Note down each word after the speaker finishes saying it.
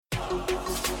It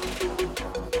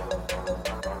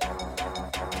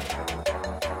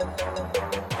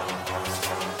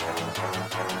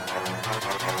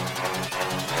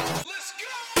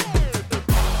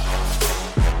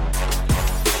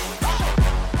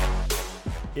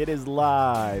is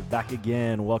live, back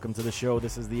again. Welcome to the show.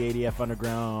 This is the ADF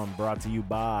Underground, brought to you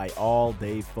by All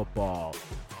Day Football.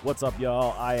 What's up,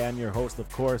 y'all? I am your host, of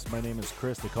course. My name is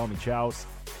Chris. They call me Chouse.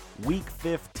 Week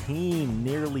 15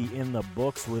 nearly in the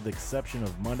books, with the exception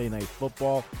of Monday Night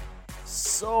Football.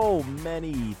 So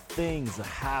many things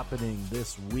happening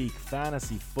this week.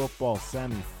 Fantasy football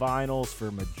semifinals for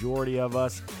a majority of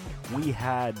us. We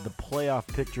had the playoff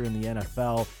picture in the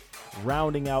NFL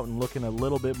rounding out and looking a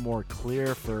little bit more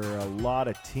clear for a lot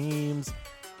of teams.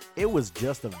 It was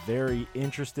just a very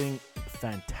interesting,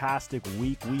 fantastic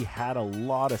week. We had a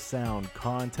lot of sound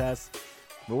contests.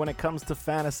 But when it comes to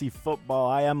fantasy football,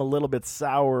 I am a little bit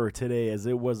sour today, as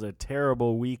it was a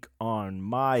terrible week on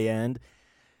my end.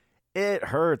 It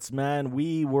hurts, man.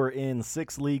 We were in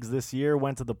 6 leagues this year,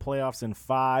 went to the playoffs in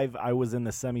 5. I was in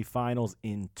the semifinals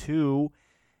in 2.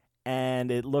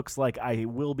 And it looks like I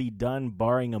will be done,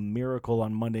 barring a miracle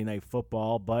on Monday Night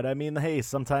Football. But, I mean, hey,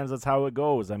 sometimes that's how it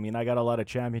goes. I mean, I got a lot of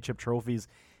championship trophies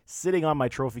sitting on my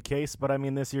trophy case, but, I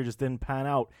mean, this year just didn't pan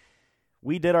out.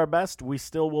 We did our best. We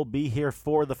still will be here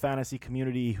for the fantasy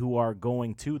community who are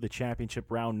going to the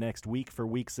championship round next week for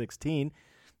Week 16.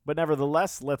 But,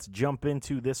 nevertheless, let's jump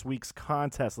into this week's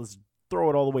contest. Let's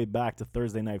throw it all the way back to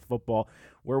Thursday Night Football,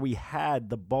 where we had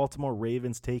the Baltimore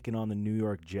Ravens taking on the New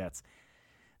York Jets.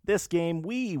 This game,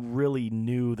 we really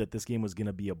knew that this game was going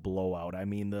to be a blowout. I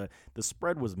mean, the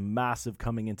spread was massive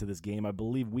coming into this game. I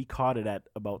believe we caught it at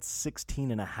about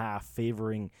 16.5,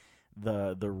 favoring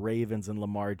the Ravens and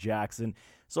Lamar Jackson.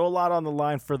 So a lot on the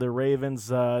line for the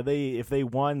Ravens. If they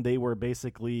won, they were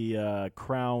basically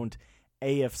crowned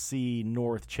AFC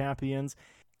North champions.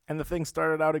 And the thing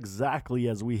started out exactly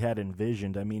as we had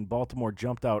envisioned. I mean, Baltimore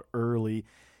jumped out early.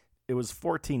 It was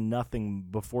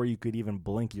 14-0 before you could even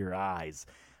blink your eyes.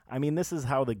 I mean, this is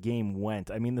how the game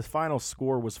went. I mean, the final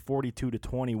score was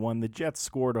 42-21. The Jets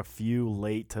scored a few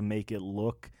late to make it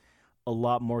look a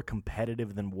lot more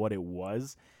competitive than what it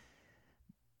was.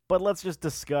 But let's just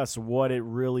discuss what it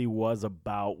really was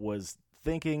about, was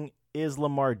thinking, is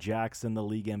Lamar Jackson the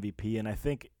league MVP? And I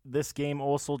think this game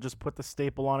also just put the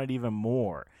staple on it even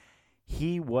more.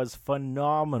 He was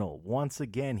phenomenal. Once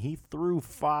again, he threw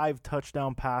 5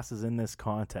 touchdown passes in this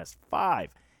contest.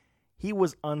 5. He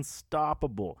was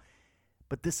unstoppable.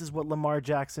 But this is what Lamar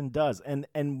Jackson does. And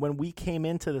when we came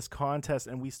into this contest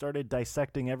and we started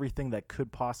dissecting everything that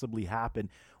could possibly happen,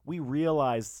 we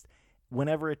realized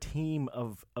whenever a team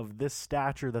of this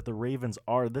stature that the Ravens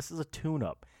are, this is a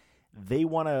tune-up. They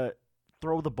want to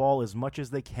throw the ball as much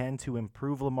as they can to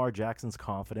improve Lamar Jackson's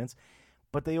confidence,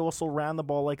 but they also ran the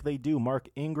ball like they do. Mark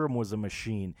Ingram was a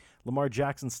machine. Lamar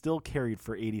Jackson still carried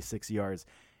for 86 yards.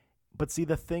 But see,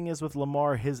 the thing is with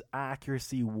Lamar, his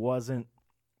accuracy wasn't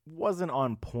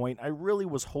on point. I really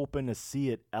was hoping to see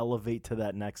it elevate to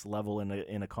that next level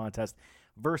in a contest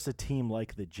versus a team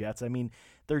like the Jets. I mean,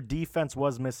 their defense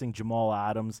was missing Jamal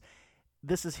Adams.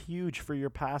 This is huge for your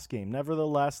pass game.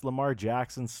 Nevertheless, Lamar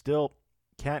Jackson still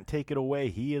can't take it away.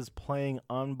 He is playing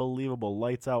unbelievable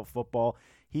lights-out football.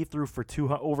 He threw for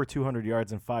over 200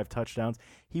 yards and 5 touchdowns.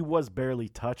 He was barely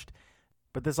touched.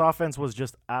 But this offense was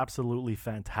just absolutely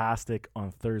fantastic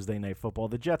on Thursday Night Football.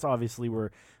 The Jets obviously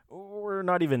were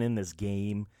not even in this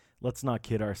game. Let's not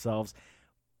kid ourselves.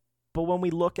 But when we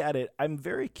look at it, I'm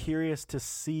very curious to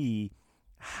see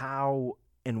how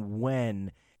and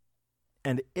when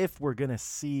and if we're going to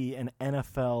see an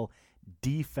NFL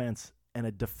defense and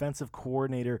a defensive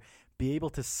coordinator be able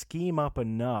to scheme up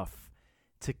enough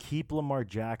to keep Lamar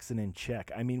Jackson in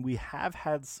check. I mean, we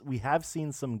have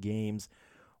seen some games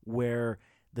where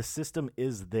the system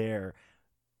is there,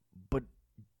 but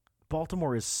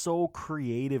Baltimore is so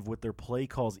creative with their play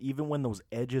calls, even when those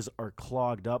edges are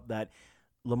clogged up, that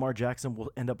Lamar Jackson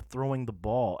will end up throwing the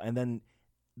ball, and then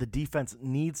the defense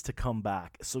needs to come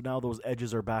back. So now those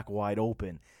edges are back wide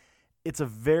open. It's a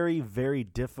very, very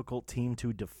difficult team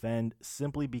to defend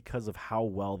simply because of how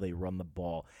well they run the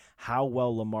ball, how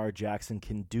well Lamar Jackson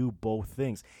can do both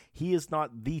things. He is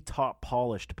not the top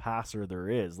polished passer there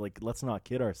is. Like, let's not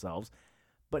kid ourselves.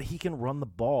 But he can run the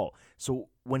ball. So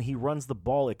when he runs the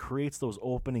ball, it creates those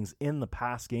openings in the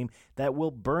pass game that will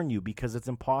burn you because it's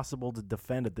impossible to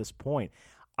defend at this point.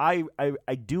 I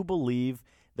do believe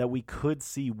that we could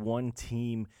see one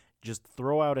team just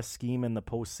throw out a scheme in the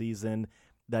postseason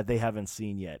that they haven't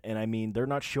seen yet. And I mean, they're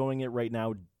not showing it right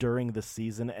now during the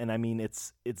season. And I mean,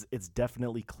 it's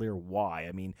definitely clear why.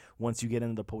 I mean, once you get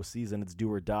into the postseason, it's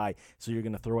do or die. So you're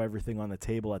going to throw everything on the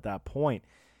table at that point.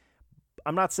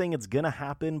 I'm not saying it's going to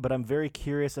happen, but I'm very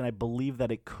curious, and I believe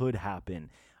that it could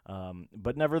happen.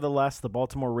 But nevertheless, the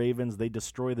Baltimore Ravens, they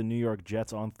destroy the New York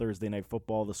Jets on Thursday Night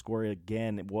Football. The score,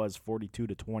 again, it was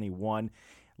 42-21.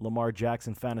 Lamar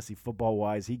Jackson, fantasy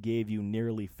football-wise, he gave you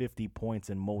nearly 50 points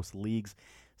in most leagues.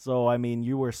 So, I mean,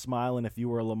 you were smiling if you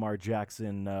were a Lamar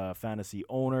Jackson fantasy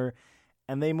owner.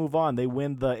 And they move on. They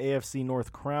win the AFC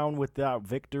North crown with that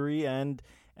victory. And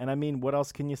I mean, what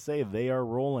else can you say? They are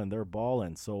rolling. They're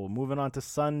balling. So, moving on to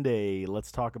Sunday,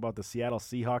 let's talk about the Seattle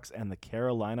Seahawks and the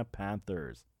Carolina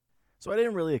Panthers. So, I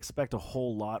didn't really expect a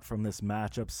whole lot from this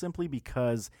matchup simply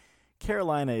because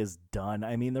Carolina is done.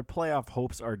 I mean, their playoff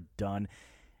hopes are done.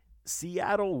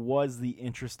 Seattle was the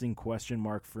interesting question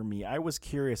mark for me. I was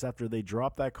curious after they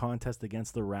dropped that contest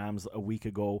against the Rams a week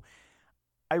ago.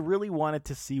 I really wanted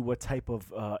to see what type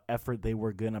of effort they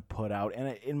were going to put out.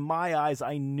 And in my eyes,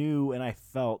 I knew and I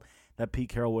felt that Pete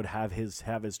Carroll would have his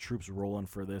troops rolling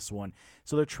for this one.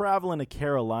 So they're traveling to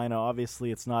Carolina.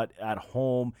 Obviously, it's not at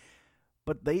home.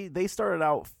 But they started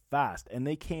out fast, and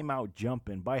they came out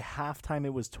jumping. By halftime,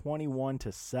 it was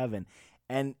 21-7.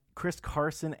 And Chris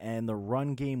Carson and the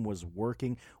run game was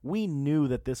working. We knew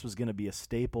that this was going to be a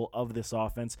staple of this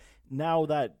offense. Now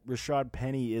that Rashad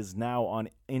Penny is now on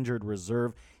injured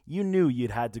reserve, you knew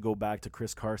you'd had to go back to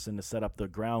Chris Carson to set up the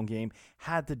ground game,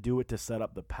 had to do it to set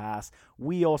up the pass.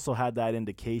 We also had that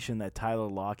indication that Tyler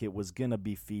Lockett was going to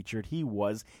be featured. He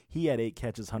was. He had 8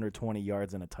 catches, 120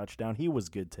 yards, and a touchdown. He was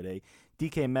good today.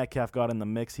 DK Metcalf got in the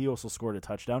mix. He also scored a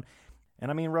touchdown. And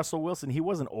I mean, Russell Wilson, he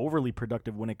wasn't overly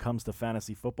productive when it comes to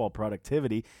fantasy football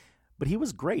productivity, but he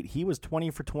was great. He was 20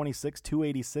 for 26,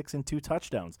 286, and 2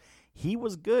 touchdowns. He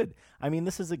was good. I mean,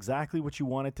 this is exactly what you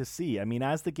wanted to see. I mean,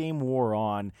 as the game wore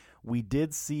on, we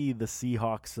did see the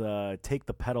Seahawks take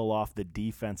the pedal off the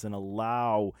defense and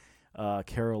allow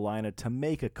Carolina to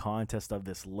make a contest of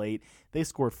this late. They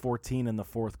scored 14 in the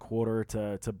fourth quarter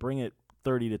to bring it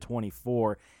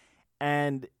 30-24.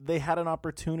 And they had an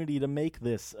opportunity to make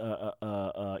this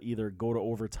either go to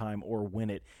overtime or win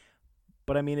it.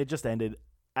 But, I mean, it just ended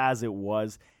as it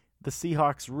was. The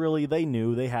Seahawks really, they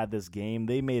knew they had this game.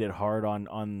 They made it hard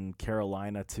on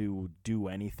Carolina to do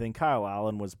anything. Kyle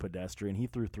Allen was pedestrian. He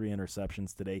threw 3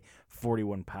 interceptions today,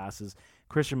 41 passes.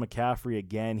 Christian McCaffrey,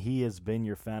 again, he has been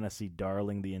your fantasy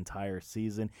darling the entire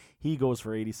season. He goes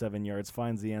for 87 yards,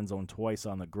 finds the end zone twice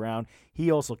on the ground. He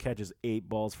also catches 8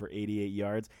 balls for 88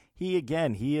 yards. He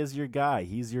is your guy.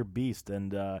 He's your beast.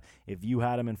 And if you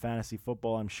had him in fantasy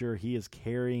football, I'm sure he is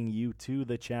carrying you to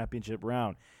the championship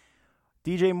round.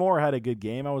 DJ Moore had a good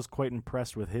game. I was quite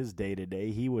impressed with his day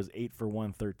today. He was 8 for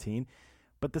 113.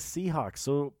 But the Seahawks,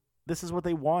 so this is what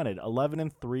they wanted.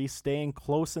 11-3, staying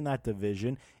close in that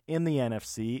division in the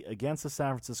NFC against the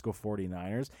San Francisco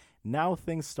 49ers. Now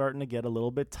things starting to get a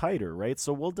little bit tighter, right?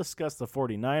 So we'll discuss the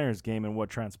 49ers game and what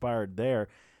transpired there.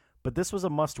 But this was a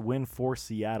must-win for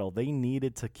Seattle. They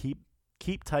needed to keep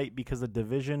tight because the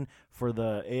division for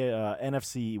the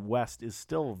NFC West is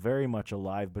still very much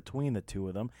alive between the two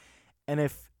of them. And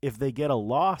if they get a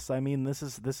loss, I mean, this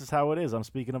is how it is. I'm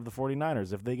speaking of the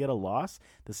 49ers. If they get a loss,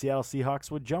 the Seattle Seahawks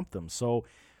would jump them. So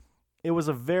it was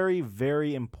a very,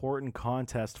 very important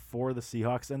contest for the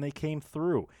Seahawks, and they came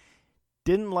through.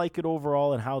 Didn't like it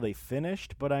overall and how they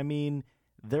finished, but I mean,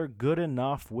 they're good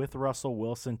enough with Russell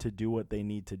Wilson to do what they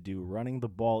need to do. Running the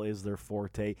ball is their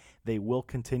forte. They will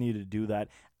continue to do that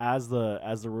as the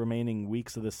remaining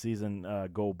weeks of the season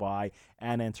go by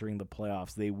and entering the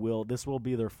playoffs. This will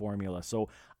be their formula. So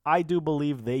I do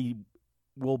believe they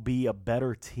will be a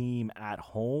better team at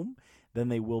home than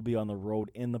they will be on the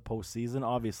road in the postseason.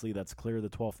 Obviously, that's clear. The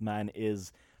 12th man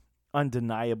is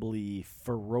undeniably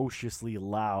ferociously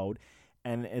loud.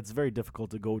 And it's very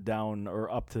difficult to go down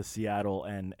or up to Seattle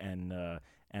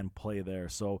and play there.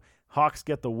 So Hawks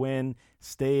get the win,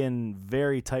 stay in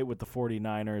very tight with the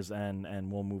 49ers,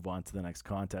 and we'll move on to the next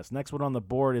contest. Next one on the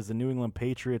board is the New England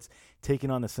Patriots taking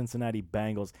on the Cincinnati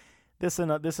Bengals. This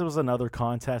was another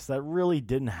contest that really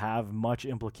didn't have much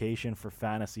implication for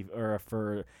fantasy or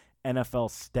for NFL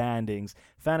standings.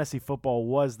 Fantasy football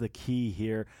was the key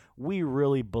here. We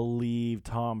really believed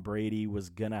Tom Brady was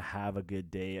going to have a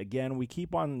good day. Again, we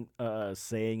keep on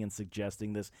saying and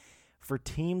suggesting this. For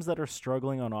teams that are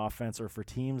struggling on offense or for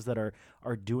teams that are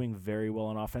doing very well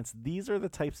on offense, these are the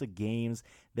types of games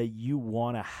that you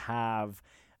want to have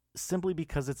simply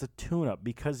because it's a tune-up,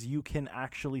 because you can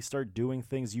actually start doing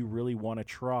things you really want to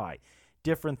try.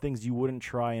 different things you wouldn't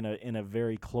try in a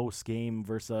very close game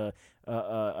versus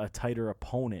a tighter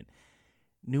opponent.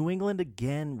 New England,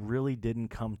 again, really didn't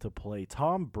come to play.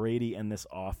 Tom Brady and this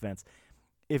offense,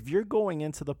 if you're going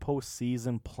into the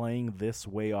postseason playing this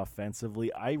way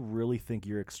offensively, I really think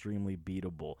you're extremely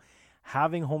beatable.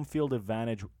 Having home field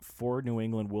advantage for New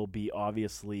England will be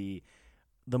obviously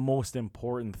the most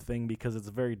important thing because it's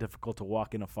very difficult to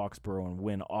walk into Foxborough and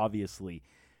win, obviously.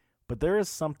 But there is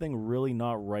something really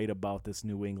not right about this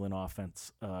New England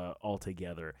offense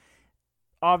altogether.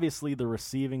 Obviously, the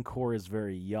receiving core is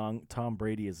very young. Tom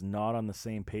Brady is not on the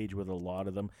same page with a lot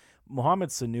of them. Mohamed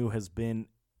Sanu has been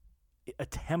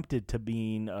attempted to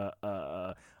being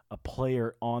a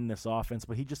player on this offense,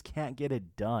 but he just can't get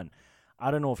it done. I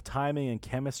don't know if timing and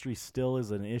chemistry still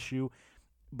is an issue,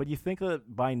 but you think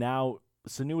that by now,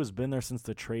 Sanu has been there since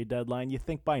the trade deadline. You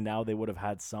think by now they would have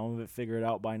had some of it figured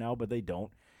out by now, but they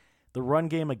don't. The run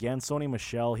game again, Sony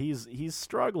Michel, he's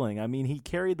struggling. I mean, he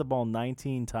carried the ball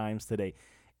 19 times today,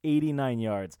 89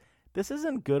 yards. This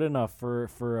isn't good enough for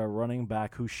a running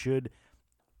back who should,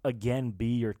 again,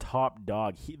 be your top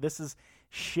dog. This is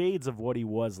shades of what he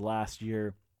was last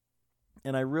year.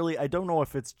 And I don't know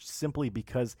if it's simply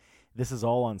because this is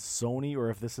all on Sony or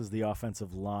if this is the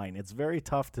offensive line. It's very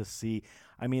tough to see.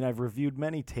 I mean, I've reviewed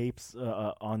many tapes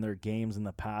on their games in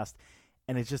the past,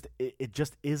 and it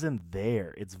just isn't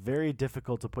there. It's very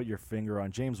difficult to put your finger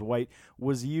on. James White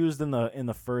was used in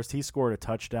the first. He scored a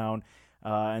touchdown,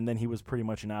 and then he was pretty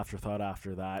much an afterthought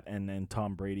after that. And then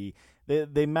Tom Brady,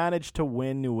 they managed to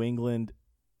win New England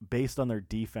based on their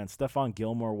defense. Stephon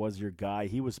Gilmore was your guy.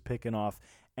 He was picking off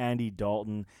Andy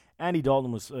Dalton. Andy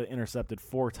Dalton was intercepted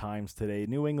 4 times today.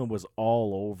 New England was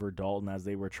all over Dalton as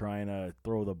they were trying to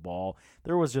throw the ball.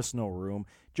 There was just no room.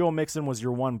 Joe Mixon was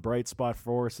your one bright spot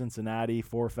for Cincinnati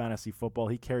for fantasy football.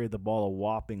 He carried the ball a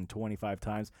whopping 25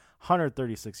 times,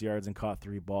 136 yards, and caught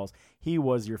 3 balls. He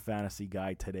was your fantasy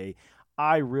guy today.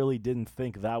 I really didn't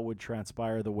think that would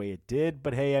transpire the way it did,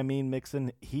 but hey, I mean,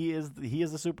 Mixon, he is a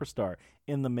superstar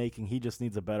in the making. He just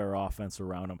needs a better offense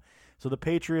around him. So the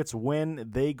Patriots win.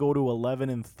 They go to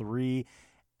 11-3,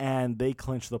 and they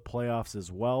clinch the playoffs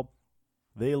as well.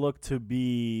 They look to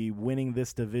be winning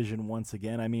this division once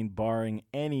again. I mean, barring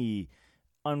any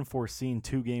unforeseen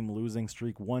 2-game losing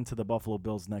streak, one to the Buffalo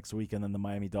Bills next week and then the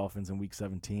Miami Dolphins in Week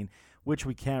 17, which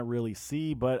we can't really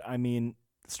see, but I mean,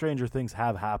 stranger things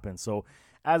have happened. So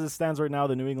as it stands right now,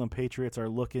 the New England Patriots are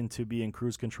looking to be in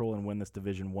cruise control and win this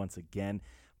division once again.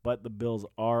 But the Bills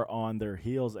are on their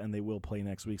heels, and they will play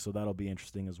next week, so that'll be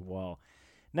interesting as well.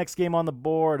 Next game on the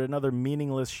board, another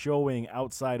meaningless showing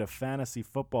outside of fantasy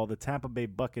football. The Tampa Bay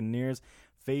Buccaneers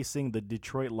facing the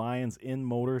Detroit Lions in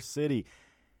Motor City.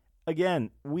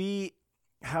 Again, we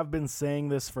have been saying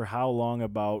this for how long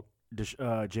about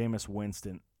Jameis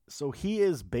Winston. So he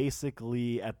is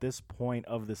basically, at this point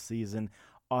of the season,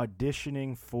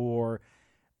 auditioning for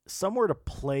somewhere to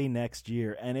play next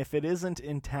year. And if it isn't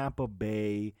in Tampa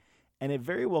Bay, and it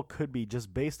very well could be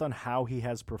just based on how he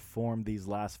has performed these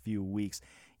last few weeks,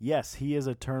 yes, he is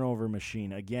a turnover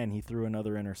machine. Again, he threw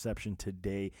another interception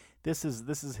today. This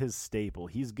is his staple.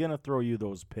 He's going to throw you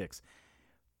those picks.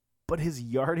 But his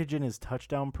yardage and his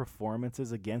touchdown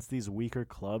performances against these weaker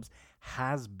clubs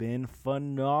has been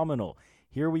phenomenal.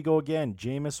 Here we go again.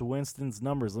 Jameis Winston's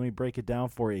numbers. Let me break it down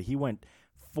for you. He went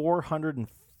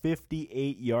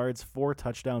 458 yards, 4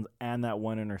 touchdowns, and that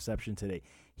 1 interception today.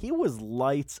 He was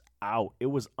lights out. It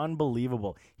was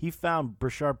unbelievable. He found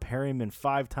Brashard Perryman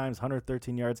 5 times,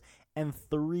 113 yards, and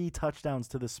 3 touchdowns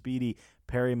to the speedy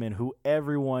Perryman, who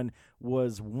everyone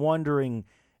was wondering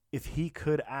if he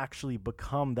could actually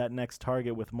become that next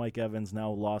target with Mike Evans now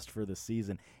lost for the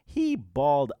season. He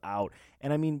balled out.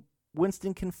 And I mean,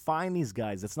 Winston can find these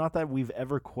guys. It's not that we've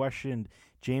ever questioned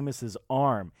Jameis's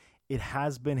arm. It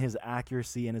has been his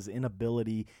accuracy and his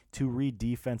inability to read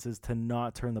defenses, to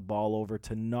not turn the ball over,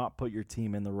 to not put your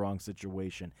team in the wrong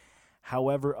situation.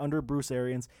 However, under Bruce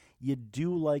Arians, you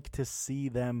do like to see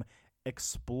them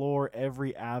explore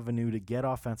every avenue to get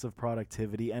offensive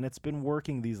productivity, and it's been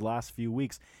working these last few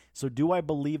weeks. So do I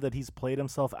believe that he's played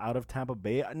himself out of Tampa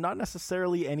Bay? Not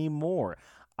necessarily anymore.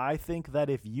 I think that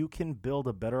if you can build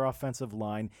a better offensive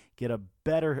line, get a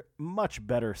better, much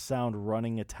better sound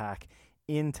running attack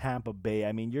in Tampa Bay,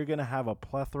 I mean, you're going to have a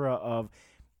plethora of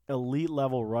elite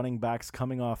level running backs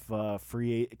coming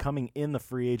in the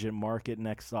free agent market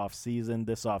next offseason,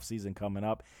 this offseason coming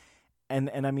up.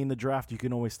 And I mean, the draft you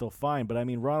can always still find, but I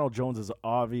mean, Ronald Jones is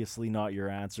obviously not your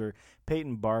answer.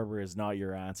 Peyton Barber is not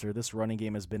your answer. This running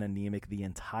game has been anemic the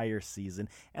entire season,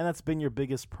 and that's been your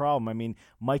biggest problem. I mean,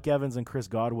 Mike Evans and Chris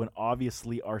Godwin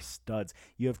obviously are studs.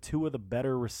 You have 2 of the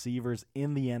better receivers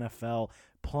in the NFL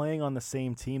playing on the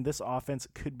same team, this offense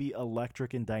could be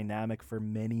electric and dynamic for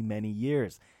many, many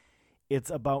years. It's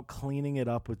about cleaning it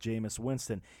up with Jameis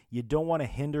Winston. You don't want to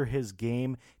hinder his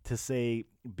game to say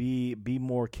be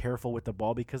more careful with the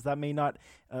ball, because that may not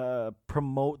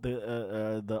promote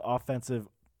the offensive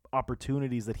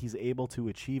opportunities that he's able to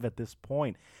achieve at this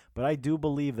point. But I do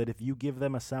believe that if you give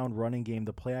them a sound running game,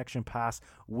 the play action pass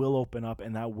will open up,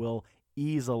 and that will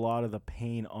ease a lot of the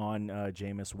pain on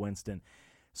Jameis Winston.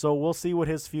 So we'll see what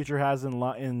his future has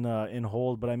in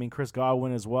hold. But I mean, Chris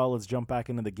Godwin as well. Let's jump back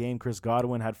into the game. Chris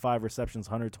Godwin had 5 receptions,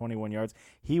 121 yards.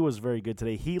 He was very good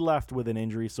today. He left with an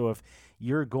injury, so if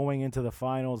you're going into the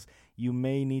finals, you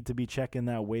may need to be checking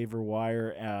that waiver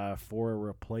wire for a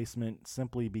replacement,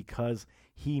 simply because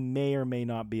he may or may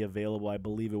not be available. I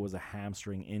believe it was a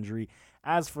hamstring injury.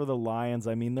 As for the Lions,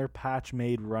 I mean, their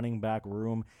patch-made running back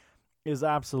room is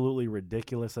absolutely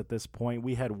ridiculous at this point.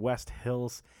 We had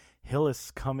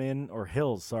Hills come in.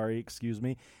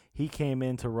 He came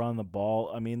in to run the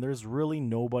ball. I mean, there's really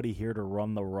nobody here to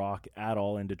run the rock at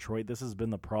all in Detroit. This has been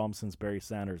the problem since Barry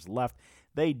Sanders left.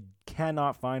 They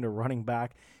cannot find a running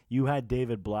back. You had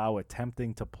David Blau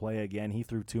attempting to play again. He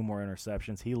threw 2 more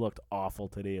interceptions. He looked awful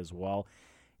today as well.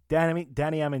 Danny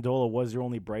Amendola was your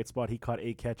only bright spot. He caught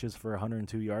 8 catches for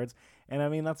 102 yards. And I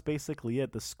mean, that's basically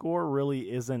it. The score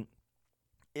really isn't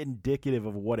indicative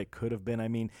of what it could have been. I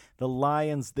mean, the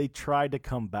Lions, they tried to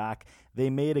come back. They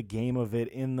made a game of it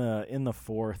in the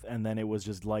fourth, and then it was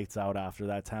just lights out after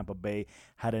that. Tampa Bay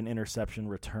had an interception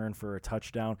return for a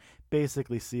touchdown,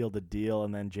 basically sealed the deal,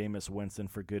 and then Jameis Winston,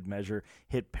 for good measure,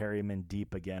 hit Perryman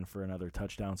deep again for another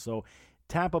touchdown. So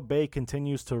Tampa Bay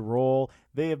continues to roll.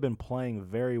 They have been playing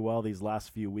very well these last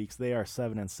few weeks. They are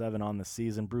 7-7 on the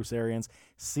season. Bruce Arians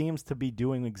seems to be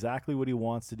doing exactly what he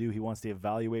wants to do. He wants to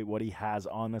evaluate what he has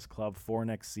on this club for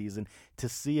next season to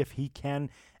see if he can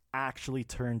actually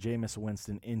turn Jameis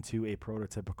Winston into a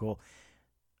prototypical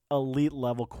elite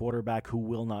level quarterback who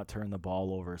will not turn the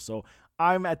ball over. So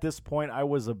I'm at this point, I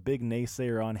was a big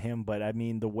naysayer on him, but I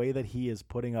mean, the way that he is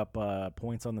putting up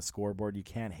points on the scoreboard, you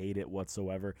can't hate it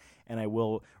whatsoever. And I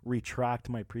will retract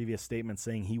my previous statement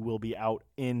saying he will be out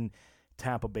in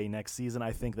Tampa Bay next season.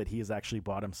 I think that he has actually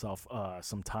bought himself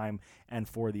some time, and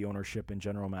for the ownership and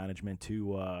general management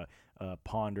to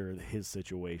ponder his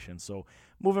situation. So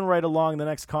moving right along, the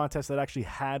next contest that actually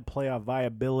had playoff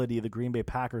viability, the Green Bay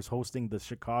Packers hosting the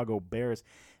Chicago Bears.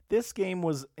 This game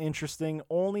was interesting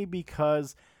only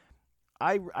because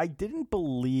I didn't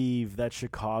believe that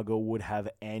Chicago would have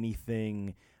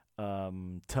anything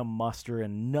to muster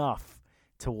enough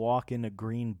to walk into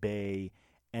Green Bay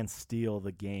and steal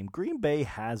the game. Green Bay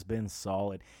has been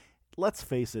solid. Let's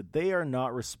face it, they are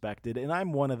not respected, and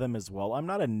I'm one of them as well. I'm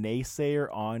not a naysayer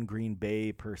on Green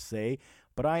Bay per se,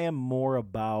 but I am more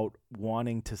about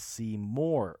wanting to see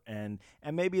more. And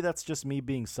maybe that's just me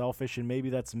being selfish, and maybe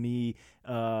that's me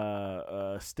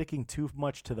sticking too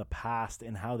much to the past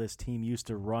and how this team used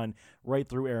to run right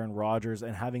through Aaron Rodgers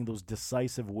and having those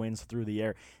decisive wins through the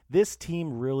air. This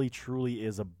team really, truly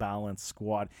is a balanced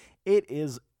squad. It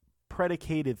is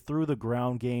predicated through the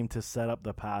ground game to set up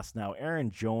the pass. Now, Aaron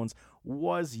Jones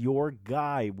was your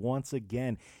guy once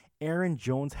again. Aaron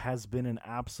Jones has been an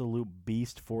absolute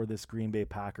beast for this Green Bay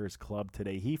Packers club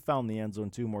today. He found the end zone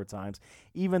 2 more times.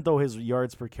 Even though his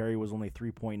yards per carry was only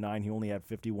 3.9, he only had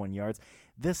 51 yards.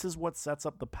 This is what sets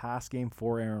up the pass game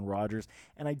for Aaron Rodgers.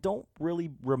 And I don't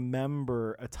really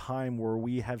remember a time where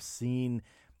we have seen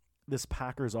this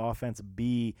Packers offense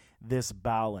be this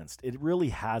balanced. It really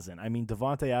hasn't. I mean,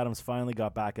 Devontae Adams finally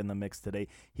got back in the mix today.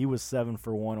 He was 7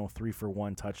 for 103 for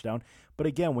 1 touchdown. But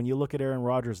again, when you look at Aaron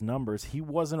Rodgers' numbers, he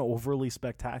wasn't overly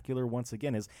spectacular. Once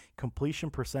again, his completion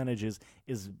percentage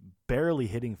is barely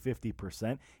hitting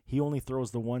 50%. He only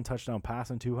throws the 1 touchdown pass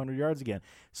and 200 yards again.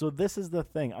 So this is the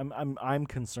thing I'm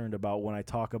concerned about when I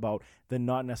talk about the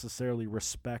not necessarily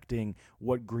respecting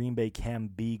what Green Bay can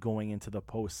be going into the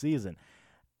postseason.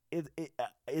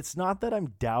 It's not that I'm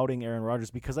doubting Aaron Rodgers,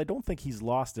 because I don't think he's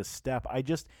lost a step.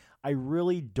 I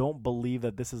really don't believe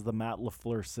that this is the Matt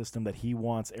LaFleur system that he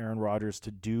wants Aaron Rodgers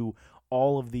to do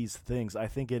all of these things. I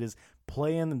think it is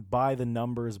playing by the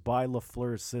numbers, by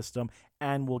LaFleur's system,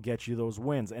 and will get you those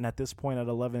wins. And at this point at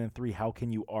 11-3, how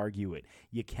can you argue it?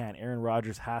 You can't. Aaron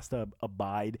Rodgers has to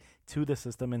abide to the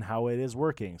system and how it is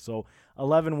working. So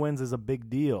 11 wins is a big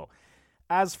deal.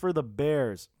 As for the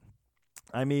Bears,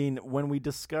 I mean, when we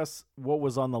discuss what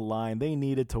was on the line, they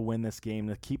needed to win this game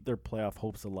to keep their playoff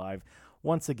hopes alive.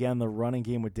 Once again, the running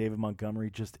game with David Montgomery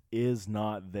just is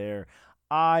not there.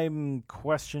 I'm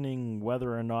questioning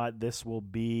whether or not this will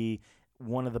be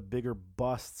one of the bigger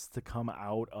busts to come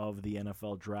out of the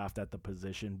NFL draft at the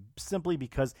position, simply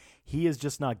because he is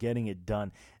just not getting it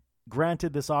done.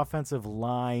 Granted, this offensive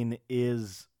line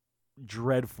is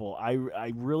dreadful.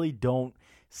 I really don't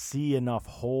see enough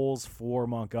holes for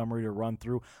Montgomery to run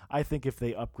through. I think if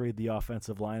they upgrade the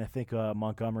offensive line, I think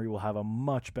Montgomery will have a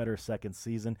much better second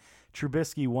season.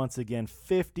 Trubisky, once again,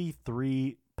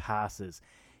 53 passes.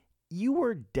 You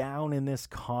were down in this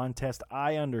contest.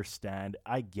 I understand.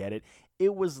 I get it.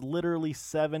 It was literally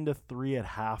 7-3 at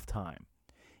halftime.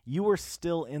 You were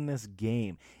still in this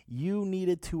game. You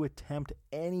needed to attempt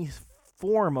any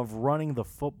form of running the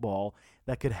football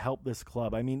that could help this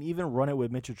club. I mean, even run it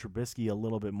with Mitchell Trubisky a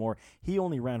little bit more. He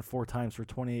only ran 4 times for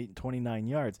 29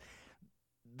 yards.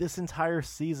 This entire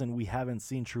season, we haven't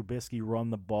seen Trubisky run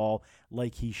the ball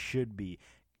like he should be.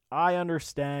 I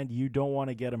understand you don't want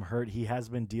to get him hurt. He has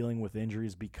been dealing with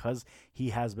injuries because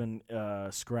he has been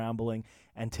scrambling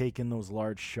and taking those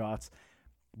large shots.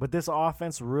 But this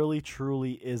offense really,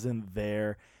 truly isn't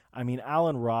there. I mean,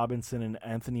 Allen Robinson and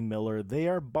Anthony Miller, they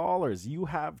are ballers. You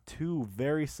have 2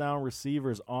 very sound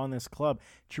receivers on this club.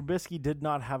 Trubisky did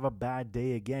not have a bad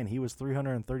day again. He was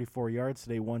 334 yards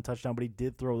today, 1 touchdown, but he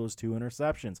did throw those 2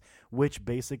 interceptions, which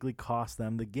basically cost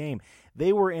them the game.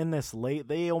 They were in this late.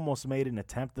 They almost made an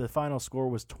attempt. The final score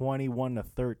was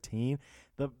 21-13.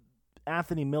 The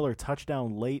Anthony Miller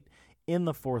touchdown late in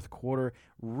the fourth quarter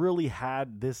really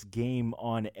had this game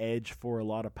on edge for a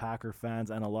lot of Packer fans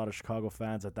and a lot of Chicago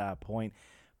fans at that point.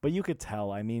 But you could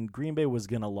tell, I mean, Green Bay was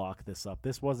going to lock this up.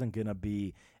 This wasn't going to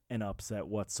be an upset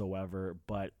whatsoever,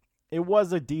 but it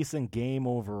was a decent game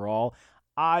overall.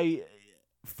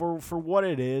 For what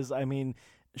it is, I mean,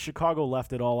 Chicago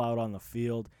left it all out on the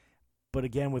field. But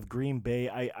again, with Green Bay,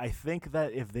 I think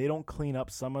that if they don't clean up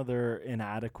some of their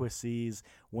inadequacies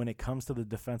when it comes to the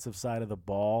defensive side of the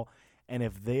ball, and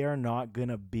if they are not going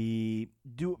to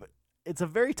it's a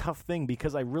very tough thing,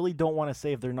 because I really don't want to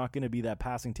say if they're not going to be that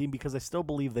passing team, because I still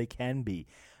believe they can be.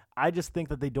 I just think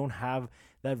that they don't have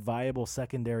that viable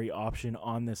secondary option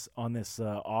on this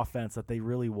offense that they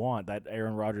really want, that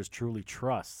Aaron Rodgers truly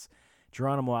trusts.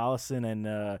 Geronimo Allison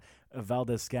and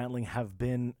Valdez-Scantling have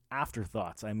been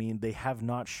afterthoughts. I mean, they have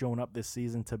not shown up this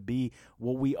season to be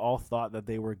what we all thought that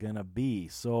they were going to be.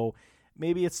 So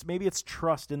maybe it's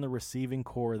trust in the receiving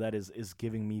core that is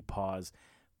giving me pause.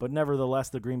 But nevertheless,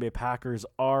 the Green Bay Packers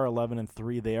are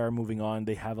 11-3. They are moving on.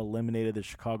 They have eliminated the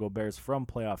Chicago Bears from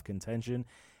playoff contention.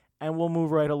 And we'll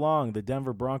move right along. The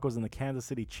Denver Broncos and the Kansas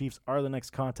City Chiefs are the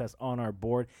next contest on our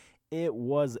board. It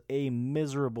was a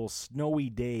miserable, snowy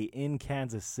day in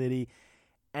Kansas City,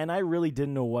 and I really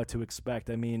didn't know what to expect.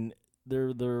 I mean,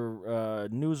 their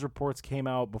news reports came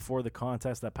out before the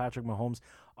contest that Patrick Mahomes,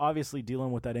 obviously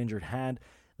dealing with that injured hand,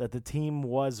 that the team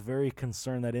was very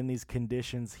concerned that in these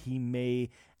conditions he may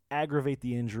aggravate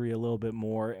the injury a little bit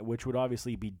more, which would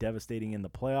obviously be devastating in the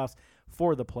playoffs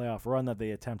for the playoff run that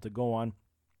they attempt to go on.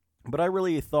 But I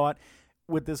really thought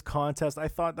with this contest, I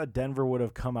thought that Denver would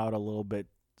have come out a little bit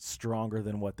stronger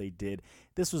than what they did.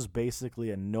 This was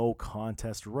basically a no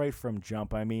contest right from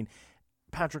jump. I mean,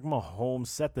 Patrick Mahomes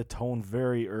set the tone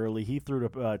very early. He threw to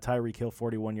Tyreek Hill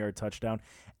 41-yard touchdown,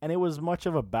 and it was much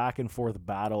of a back-and-forth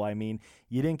battle. I mean,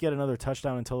 you didn't get another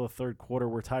touchdown until the third quarter,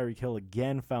 where Tyreek Hill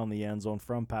again found the end zone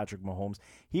from Patrick Mahomes.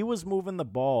 He was moving the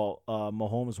ball.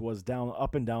 Mahomes was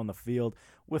up and down the field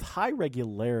with high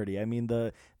regularity. I mean,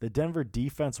 the Denver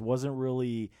defense wasn't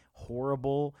really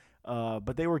horrible,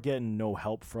 but they were getting no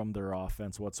help from their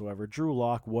offense whatsoever. Drew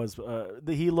Lock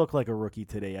he looked like a rookie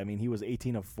today. I mean, he was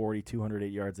 18 of 40,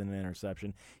 208 yards and an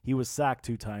interception. He was sacked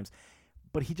 2 times,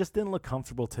 but he just didn't look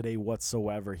comfortable today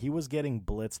whatsoever. He was getting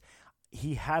blitzed.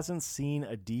 He hasn't seen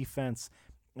a defense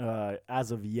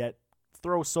as of yet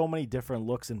throw so many different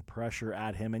looks and pressure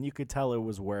at him, and you could tell it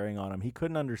was wearing on him. He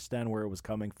couldn't understand where it was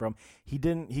coming from. He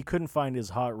couldn't find his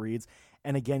hot reads.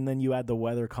 And again, then you add the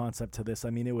weather concept to this. I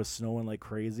mean, it was snowing like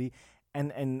crazy,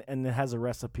 and it has a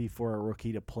recipe for a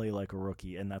rookie to play like a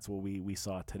rookie, and that's what we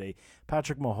saw today.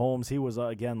 Patrick Mahomes, he was,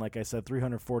 again, like I said,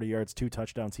 340 yards, 2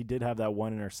 touchdowns. He did have that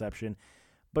 1 interception,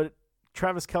 but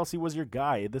Travis Kelce was your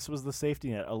guy. This was the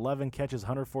safety net. 11 catches,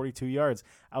 142 yards,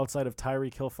 outside of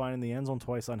Tyreek Hill finding the end zone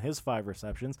twice on his 5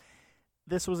 receptions.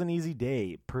 This was an easy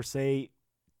day, per se,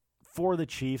 for the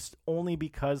Chiefs, only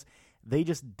because they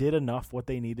just did enough what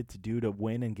they needed to do to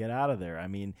win and get out of there. I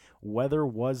mean, weather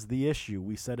was the issue.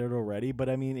 We said it already, but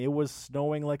I mean, it was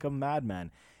snowing like a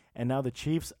madman. And now the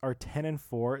Chiefs are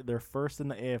 10-4. They're first in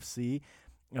the AFC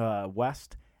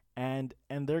West, and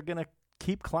they're gonna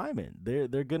keep climbing.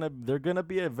 They're gonna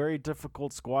be a very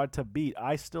difficult squad to beat.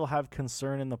 I still have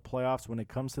concern in the playoffs when it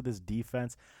comes to this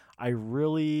defense. I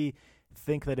really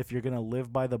think that if you're going to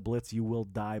live by the blitz, you will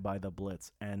die by the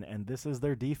blitz. And this is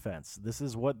their defense. This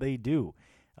is what they do.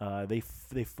 They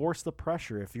force the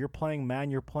pressure. If you're playing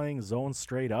man, you're playing zone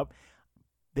straight up,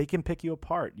 they can pick you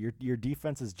apart. Your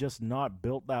defense is just not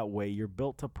built that way. You're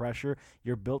built to pressure.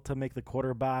 You're built to make the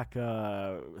quarterback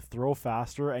throw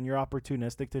faster, and you're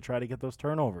opportunistic to try to get those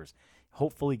turnovers.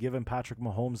 Hopefully giving Patrick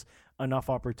Mahomes enough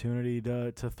opportunity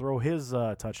to throw his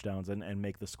touchdowns and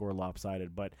make the score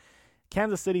lopsided. But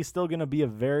Kansas City's still going to be a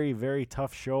very, very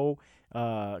tough show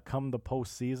come the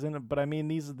postseason. But, I mean,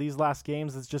 these last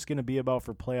games, it's just going to be about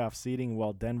for playoff seeding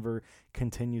while Denver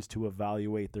continues to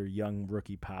evaluate their young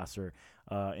rookie passer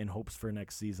in hopes for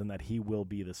next season that he will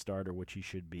be the starter, which he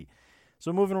should be.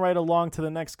 So moving right along to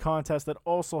the next contest that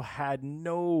also had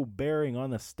no bearing on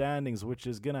the standings, which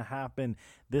is going to happen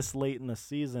this late in the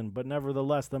season. But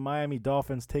nevertheless, the Miami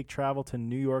Dolphins take travel to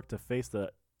New York to face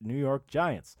the New York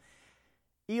Giants.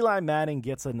 Eli Manning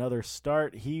gets another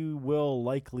start. He will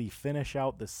likely finish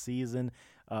out the season.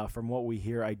 From what we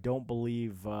hear, I don't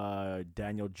believe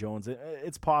Daniel Jones.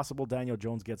 It's possible Daniel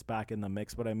Jones gets back in the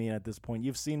mix, but I mean, at this point,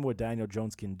 you've seen what Daniel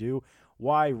Jones can do.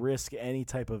 Why risk any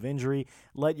type of injury?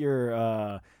 Let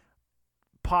your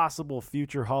possible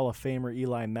future Hall of Famer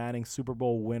Eli Manning, Super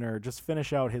Bowl winner, just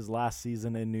finish out his last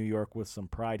season in New York with some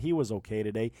pride. He was okay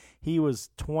today. He was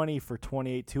 20 for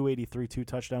 28, 283, 2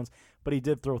 touchdowns, but he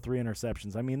did throw 3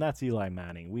 interceptions. I mean, that's Eli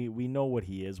Manning. We know what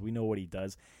he is. We know what he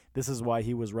does. This is why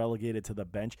he was relegated to the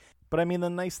bench. But I mean, the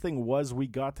nice thing was we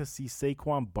got to see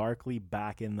Saquon Barkley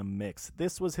back in the mix.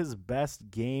 This was his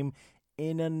best game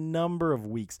in a number of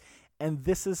weeks. And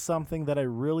this is something that I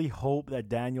really hope that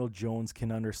Daniel Jones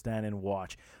can understand and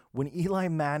watch. When Eli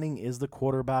Manning is the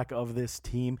quarterback of this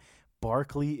team,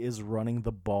 Barkley is running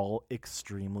the ball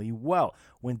extremely well.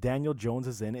 When Daniel Jones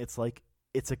is in, it's like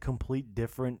it's a complete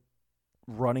different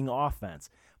running offense.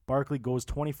 Barkley goes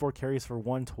 24 carries for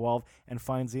 112 and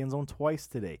finds the end zone twice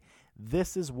today.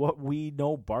 This is what we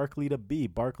know Barkley to be.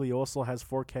 Barkley also has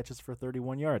 4 catches for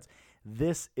 31 yards.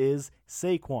 This is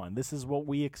Saquon. This is what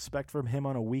we expect from him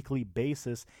on a weekly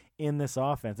basis in this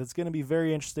offense. It's going to be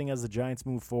very interesting as the Giants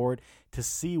move forward to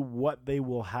see what they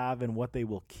will have and what they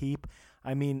will keep.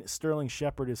 I mean, Sterling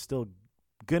Shepard is still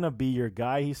going to be your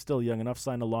guy. He's still young enough,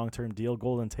 signed a long-term deal.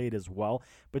 Golden Tate as well.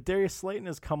 But Darius Slayton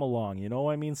has come along, you know?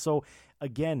 I mean, so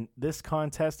again, this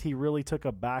contest, he really took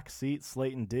a back seat.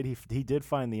 Slayton did. He did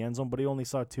find the end zone, but he only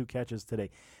saw 2 catches today.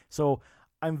 So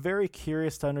I'm very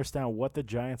curious to understand what the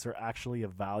Giants are actually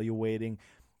evaluating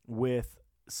with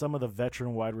some of the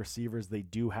veteran wide receivers they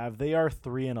do have. They are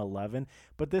 3-11,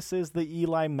 but this is the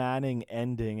Eli Manning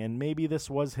ending, and maybe this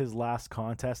was his last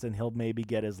contest, and he'll maybe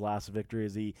get his last victory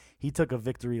as he took a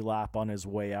victory lap on his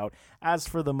way out. As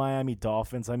for the Miami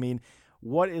Dolphins, I mean,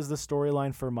 what is the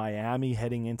storyline for Miami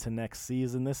heading into next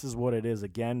season? This is what it is.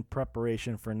 Again,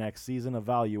 preparation for next season,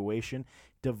 evaluation.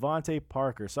 Devontae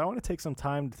Parker. So I want to take some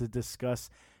time to discuss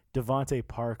Devontae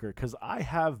Parker because I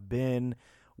have been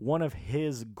one of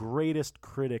his greatest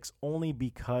critics only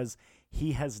because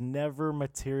he has never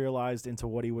materialized into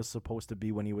what he was supposed to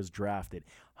be when he was drafted.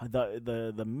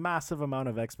 The massive amount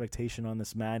of expectation on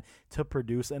this man to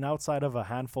produce, and outside of a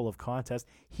handful of contests,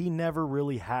 he never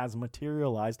really has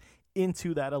materialized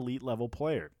into that elite level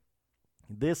player.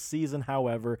 This season,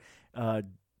 however,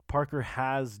 Parker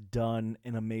has done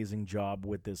an amazing job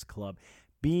with this club,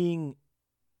 being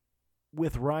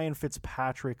with Ryan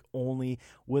Fitzpatrick only,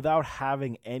 without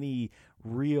having any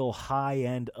real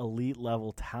high-end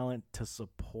elite-level talent to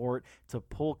support, to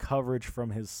pull coverage from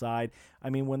his side. I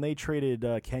mean, when they traded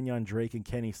Kenyon Drake and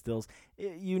Kenny Stills,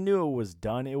 you knew it was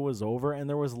done, it was over, and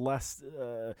there was less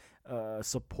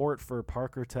support for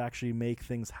Parker to actually make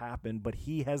things happen, but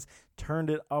he has turned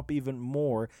it up even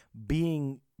more,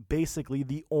 being basically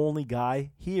the only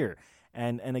guy here.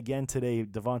 And again today,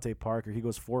 Devontae Parker, he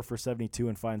goes 4 for 72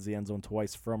 and finds the end zone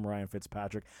twice from Ryan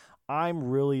Fitzpatrick. I'm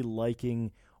really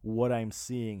liking what I'm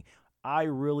seeing. I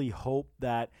really hope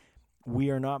that we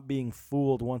are not being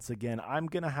fooled once again. I'm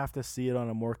going to have to see it on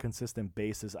a more consistent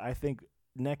basis. I think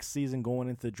next season going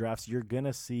into the drafts, you're going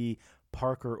to see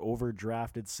Parker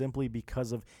overdrafted simply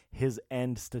because of his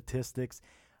end statistics.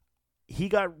 He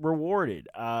got rewarded.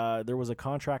 There was a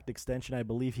contract extension. I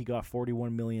believe he got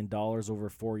 $41 million over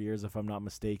 4 years, if I'm not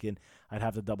mistaken. I'd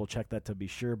have to double check that to be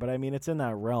sure. But, I mean, it's in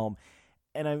that realm.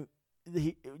 And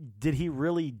did he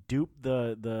really dupe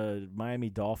the Miami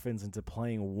Dolphins into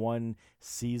playing one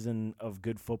season of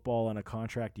good football on a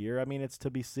contract year? I mean, it's to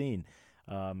be seen.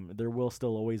 There will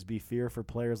still always be fear for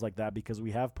players like that because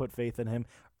we have put faith in him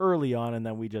early on, and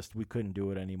then we couldn't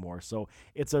do it anymore. So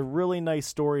it's a really nice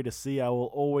story to see. I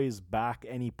will always back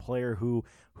any player who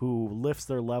lifts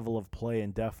their level of play,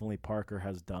 and definitely Parker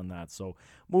has done that. So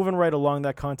moving right along,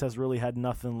 that contest really had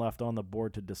nothing left on the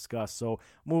board to discuss. So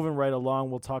moving right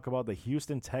along, we'll talk about the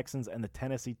Houston Texans and the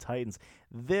Tennessee Titans.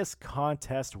 This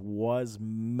contest was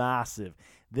massive.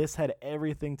 This had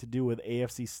everything to do with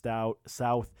AFC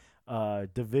South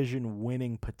division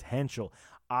winning potential.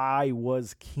 I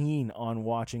was keen on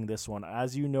watching this one.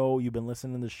 As you know, you've been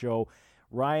listening to the show,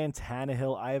 Ryan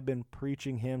Tannehill, I have been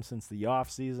preaching him since the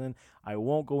offseason. I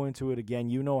won't go into it again.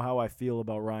 You know how I feel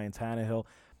about Ryan Tannehill.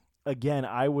 Again,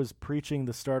 I was preaching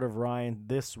the start of Ryan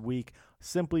this week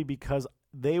simply because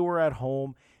they were at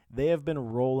home. They have been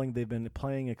rolling. They've been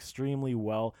playing extremely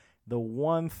well. The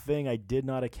one thing I did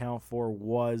not account for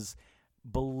was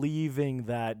believing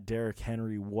that Derrick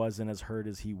Henry wasn't as hurt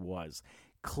as he was.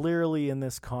 Clearly in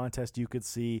this contest, you could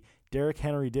see Derrick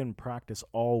Henry didn't practice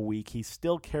all week. He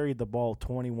still carried the ball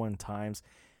 21 times,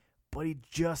 but he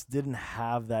just didn't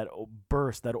have that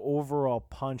burst, that overall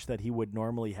punch that he would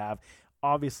normally have.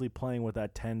 Obviously playing with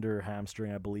that tender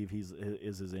hamstring, I believe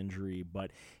is his injury, but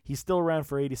he still ran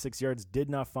for 86 yards, did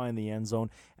not find the end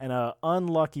zone, and an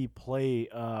unlucky play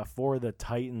for the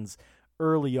Titans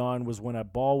early on was when a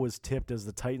ball was tipped as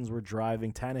the Titans were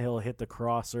driving. Tannehill hit the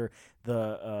crosser.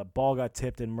 The ball got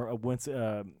tipped, and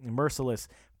Merciless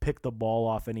picked the ball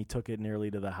off, and he took it nearly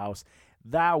to the house.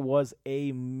 That was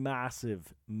a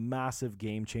massive, massive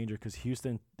game changer because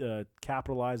Houston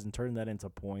capitalized and turned that into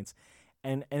points.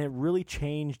 And it really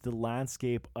changed the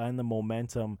landscape and the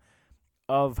momentum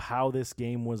of how this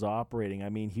game was operating. I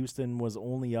mean, Houston was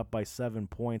only up by 7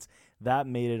 points. That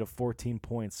made it a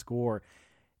 14-point score.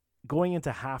 Going into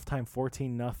halftime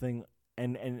 14-0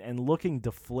 and looking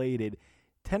deflated,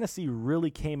 Tennessee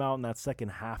really came out in that second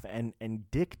half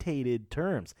and dictated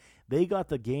terms. They got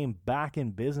the game back in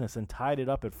business and tied it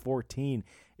up at 14.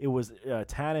 It was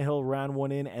Tannehill ran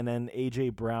one in, and then A.J.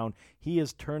 Brown. He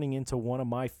is turning into one of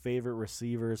my favorite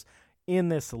receivers in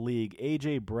this league.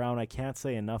 A.J. Brown, I can't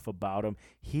say enough about him.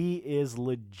 He is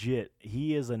legit.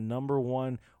 He is a number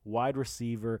one wide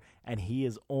receiver, and he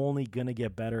is only going to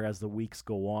get better as the weeks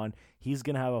go on. He's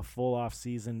going to have a full off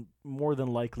season, more than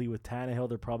likely with Tannehill.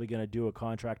 They're probably going to do a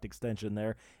contract extension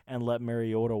there and let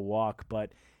Mariota walk,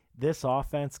 but this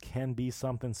offense can be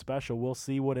something special. We'll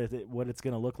see what it's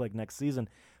going to look like next season,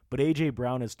 but A.J.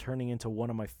 Brown is turning into one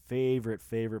of my favorite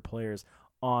players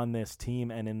on this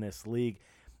team and in this league.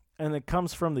 And it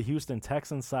comes from the Houston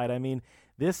Texans side. I mean,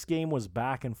 this game was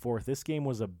back and forth. This game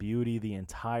was a beauty the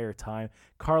entire time.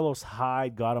 Carlos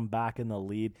Hyde got him back in the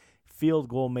lead. Field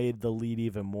goal made the lead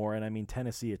even more. And, I mean,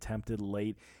 Tennessee attempted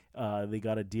late. They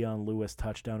got a Dion Lewis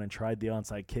touchdown and tried the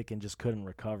onside kick and just couldn't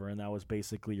recover, and that was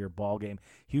basically your ball game.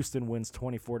 Houston wins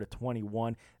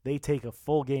 24-21. They take a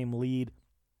full game lead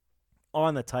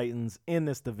on the Titans in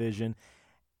this division.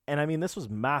 And, I mean, this was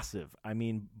massive. I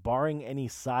mean, barring any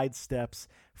sidesteps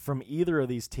from either of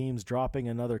these teams dropping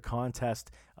another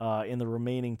contest in the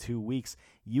remaining 2 weeks,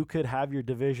 you could have your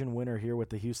division winner here with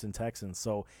the Houston Texans.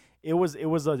 So it was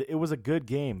a good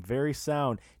game, very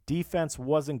sound. Defense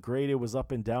wasn't great. It was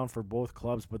up and down for both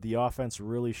clubs, but the offense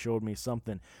really showed me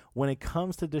something. When it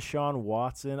comes to Deshaun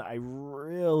Watson, I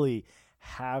really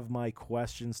have my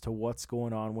questions to what's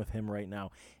going on with him right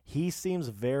now. He seems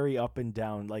very up and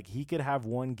down. Like, he could have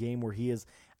one game where he is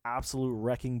absolute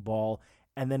wrecking ball,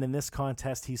 and then in this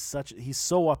contest he's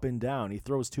so up and down. He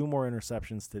throws 2 more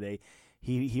interceptions today.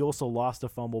 He also lost a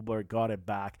fumble but got it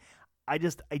back. I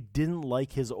didn't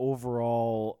like his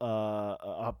overall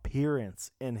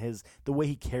appearance and the way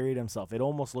he carried himself. It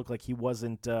almost looked like he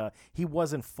wasn't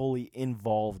fully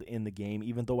involved in the game.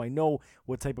 Even though I know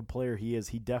what type of player he is,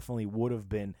 he definitely would have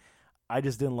been. I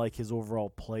just didn't like his overall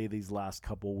play these last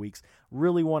couple weeks.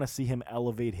 Really want to see him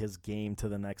elevate his game to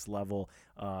the next level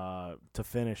to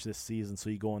finish this season so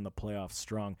you go in the playoffs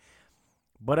strong.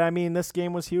 But, I mean, this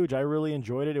game was huge. I really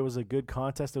enjoyed it. It was a good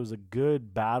contest. It was a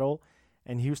good battle.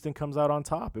 And Houston comes out on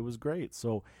top. It was great.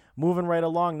 So moving right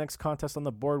along, next contest on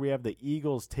the board, we have the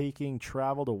Eagles taking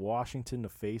travel to Washington to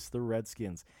face the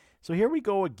Redskins. So here we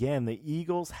go again. The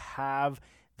Eagles have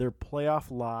their playoff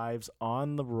lives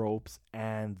on the ropes,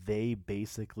 and they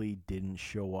basically didn't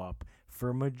show up for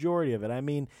a majority of it. I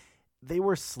mean, they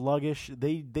were sluggish.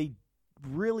 They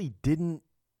really didn't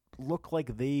look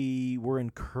like they were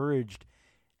encouraged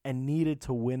and needed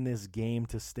to win this game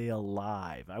to stay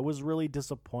alive. I was really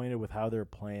disappointed with how they're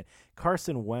playing.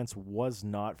 Carson Wentz was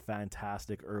not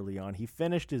fantastic early on. He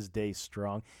finished his day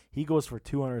strong. He goes for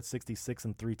 266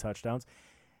 and 3 touchdowns.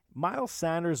 Miles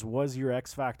Sanders was your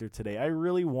X factor today. I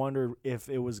really wondered if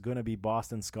it was going to be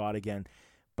Boston Scott again,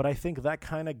 but I think that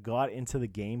kind of got into the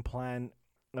game plan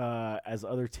as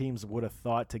other teams would have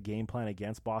thought to game plan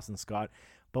against Boston Scott.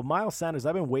 But Miles Sanders,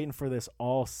 I've been waiting for this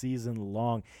all season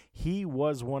long. He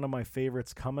was one of my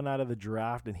favorites coming out of the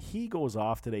draft, and he goes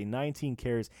off today, 19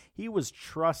 carries. He was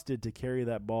trusted to carry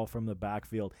that ball from the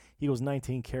backfield. He goes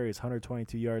 19 carries,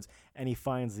 122 yards, and he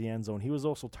finds the end zone. He was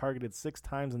also targeted 6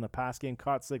 times in the pass game,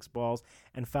 caught 6 balls,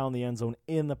 and found the end zone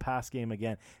in the pass game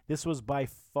again. This was by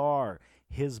far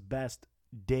his best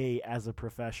day as a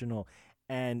professional,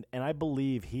 and I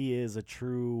believe he is a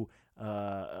true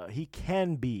he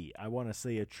can be, I want to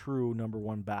say, a true number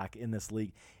one back in this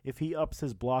league. If he ups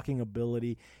his blocking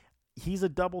ability, he's a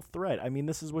double threat. I mean,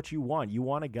 this is what you want. You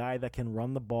want a guy that can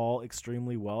run the ball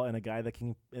extremely well and a guy that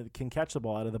can catch the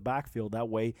ball out of the backfield. That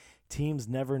way, teams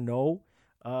never know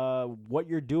what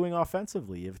you're doing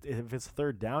offensively. If it's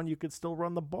third down, you could still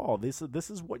run the ball. This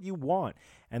is what you want.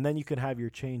 And then you could have your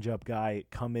change-up guy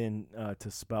come in to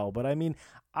spell. But, I mean,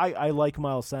 I like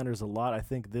Miles Sanders a lot. I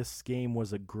think this game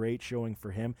was a great showing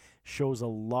for him. Shows a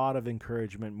lot of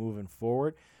encouragement moving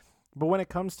forward. But when it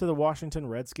comes to the Washington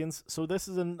Redskins, so this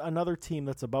is another team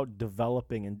that's about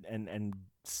developing and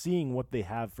seeing what they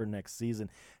have for next season.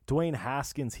 Dwayne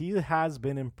Haskins, he has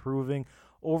been improving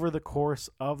over the course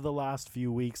of the last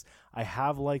few weeks. I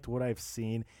have liked what I've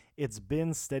seen. It's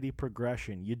been steady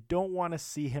progression. You don't want to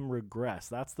see him regress.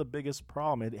 That's the biggest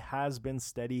problem. It has been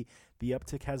steady. The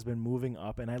uptick has been moving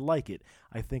up, and I like it.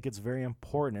 I think it's very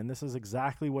important, and this is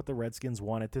exactly what the Redskins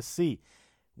wanted to see.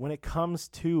 When it comes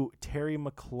to Terry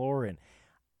McLaurin,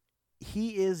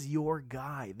 he is your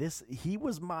guy. He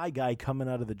was my guy coming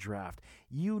out of the draft.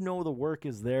 You know the work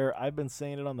is there. I've been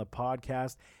saying it on the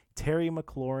podcast. Terry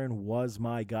McLaurin was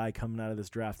my guy coming out of this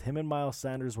draft. Him and Miles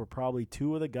Sanders were probably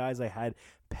two of the guys I had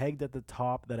pegged at the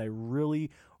top that I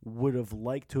really would have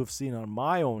liked to have seen on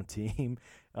my own team,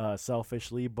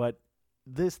 selfishly. But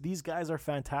these guys are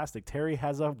fantastic. Terry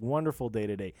has a wonderful day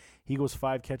today. He goes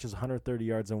 5 catches, 130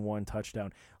 yards, and 1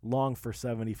 touchdown. Long for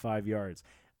 75 yards.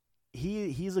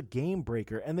 He's a game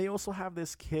breaker. And they also have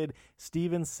this kid,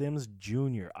 Steven Sims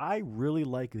Jr. I really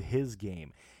like his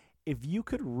game. If you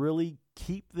could really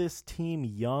keep this team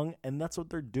young, and that's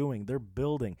what they're doing, they're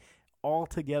building all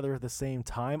together at the same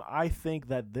time, I think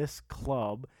that this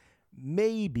club,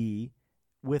 maybe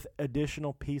with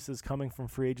additional pieces coming from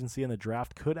free agency and the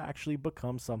draft, could actually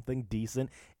become something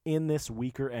decent in this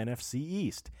weaker NFC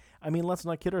East. I mean, let's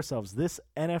not kid ourselves. This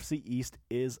NFC East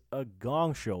is a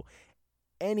gong show.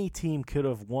 Any team could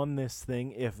have won this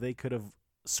thing if they could have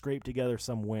scrape together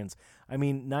some wins. I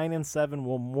mean, 9-7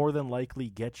 will more than likely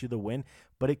get you the win,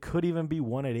 but it could even be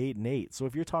 1 at 8-8. So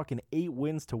if you're talking 8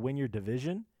 wins to win your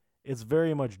division, it's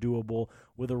very much doable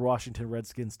with a Washington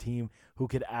Redskins team who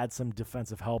could add some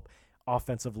defensive help,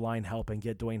 offensive line help, and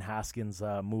get Dwayne Haskins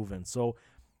moving. So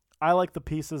I like the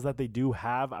pieces that they do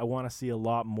have. I want to see a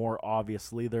lot more.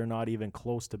 Obviously, they're not even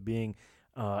close to being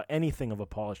anything of a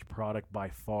polished product by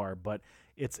far, but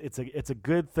it's a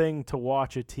good thing to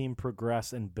watch a team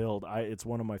progress and build. It's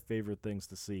one of my favorite things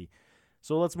to see.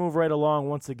 So let's move right along.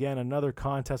 Once again, another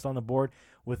contest on the board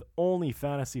with only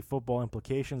fantasy football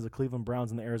implications, the Cleveland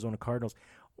Browns and the Arizona Cardinals.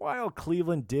 While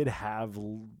Cleveland did have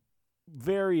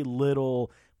very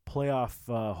little playoff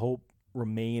hope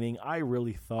remaining, I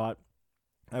really thought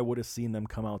I would have seen them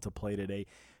come out to play today.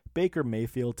 Baker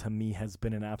Mayfield, to me, has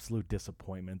been an absolute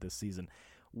disappointment this season.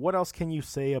 What else can you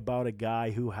say about a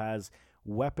guy who has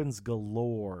weapons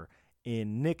galore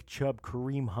in Nick Chubb,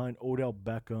 Kareem Hunt, Odell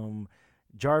Beckham,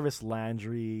 Jarvis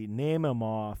Landry, name them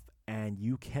off, and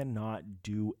you cannot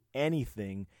do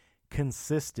anything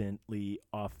consistently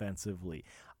offensively?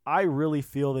 I really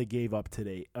feel they gave up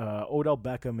today. Odell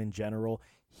Beckham in general,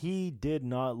 he did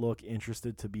not look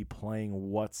interested to be playing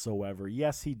whatsoever.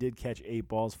 Yes, he did catch 8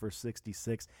 balls for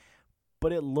 66,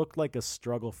 but it looked like a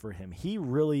struggle for him. He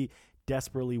really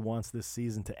desperately wants this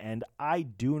season to end. I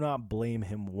do not blame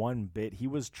him one bit. He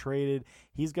was traded.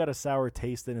 He's got a sour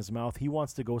taste in his mouth. He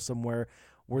wants to go somewhere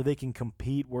where they can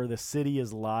compete, where the city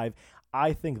is live.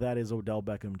 I think that is Odell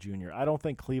Beckham Jr. I don't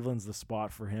think Cleveland's the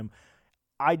spot for him.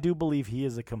 I do believe he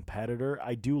is a competitor.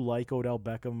 I do like Odell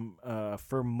Beckham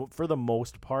for the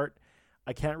most part.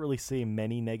 I can't really say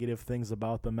many negative things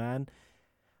about the man.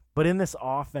 But in this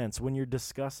offense, when you're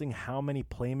discussing how many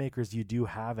playmakers you do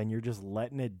have and you're just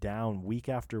letting it down week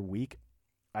after week,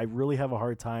 I really have a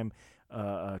hard time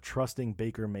trusting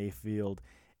Baker Mayfield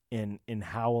in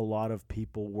how a lot of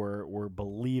people were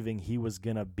believing he was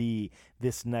going to be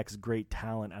this next great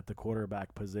talent at the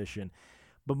quarterback position.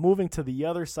 But moving to the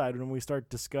other side, when we start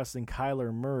discussing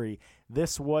Kyler Murray,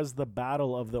 this was the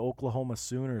battle of the Oklahoma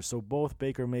Sooners. So both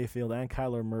Baker Mayfield and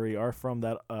Kyler Murray are from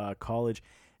that college,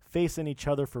 facing each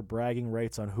other for bragging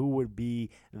rights on who would be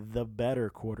the better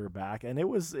quarterback. And it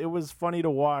was funny to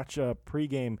watch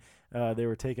pregame. They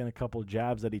were taking a couple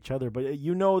jabs at each other. But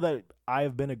you know that I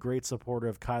have been a great supporter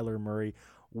of Kyler Murray,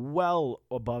 well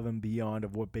above and beyond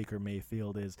of what Baker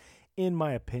Mayfield is. In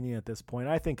my opinion at this point,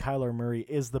 I think Kyler Murray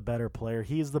is the better player.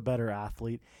 He's the better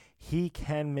athlete. He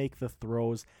can make the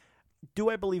throws. Do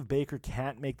I believe Baker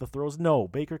can't make the throws? No,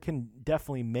 Baker can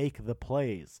definitely make the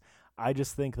plays. I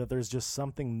just think that there's just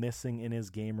something missing in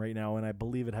his game right now, and I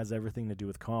believe it has everything to do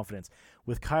with confidence.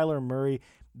 With Kyler Murray,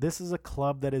 this is a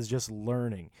club that is just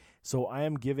learning. So I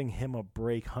am giving him a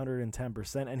break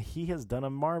 110%, and he has done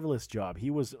a marvelous job. He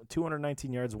was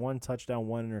 219 yards, 1 touchdown,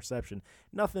 1 interception.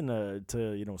 Nothing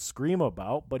to scream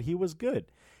about, but he was good.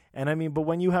 And I mean, but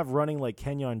when you have running like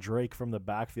Kenyon Drake from the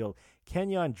backfield,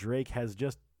 Kenyon Drake has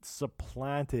just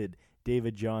supplanted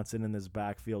David Johnson in this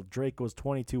backfield. Drake goes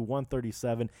 22,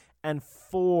 137, and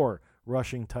 4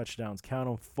 rushing touchdowns. Count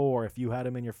them 4 if you had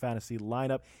him in your fantasy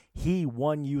lineup. He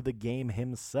won you the game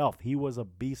himself. He was a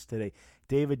beast today.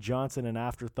 David Johnson, an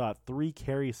afterthought, 3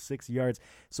 carries, 6 yards.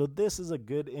 So this is a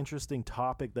good, interesting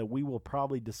topic that we will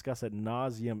probably discuss ad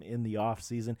nauseum in the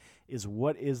offseason, is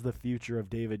what is the future of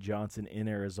David Johnson in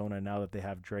Arizona now that they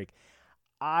have Drake.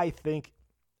 I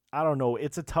don't know.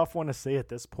 It's a tough one to say at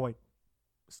this point.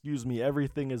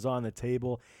 Everything is on the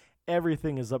table.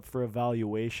 Everything is up for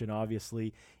evaluation,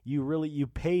 obviously. You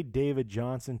paid David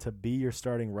Johnson to be your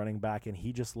starting running back, and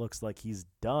he just looks like he's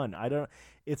done.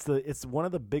 It's one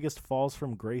of the biggest falls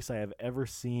from grace I have ever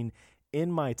seen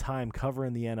in my time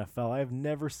covering the NFL. I have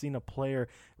never seen a player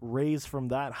raise from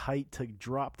that height to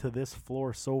drop to this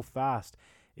floor so fast.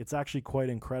 It's actually quite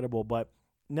incredible, but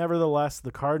nevertheless,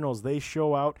 the Cardinals, they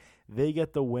show out. They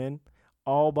get the win,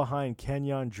 all behind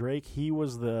Kenyon Drake. He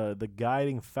was the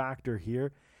guiding factor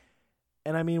here.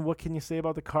 And I mean, what can you say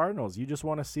about the Cardinals? You just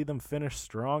want to see them finish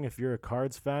strong if you're a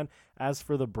Cards fan. As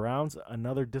for the Browns,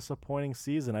 another disappointing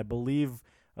season. I believe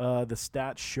the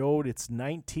stats showed it's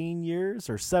 19 years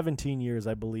or 17 years,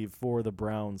 I believe, for the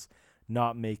Browns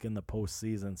not making the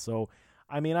postseason. So,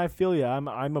 I mean, I feel you.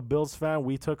 I'm a Bills fan.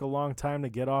 We took a long time to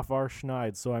get off our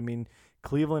schneid. So, I mean,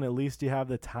 Cleveland, at least you have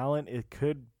the talent. It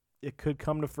could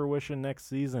come to fruition next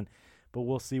season, but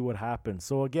we'll see what happens.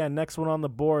 So, again, next one on the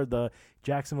board, the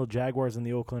Jacksonville Jaguars and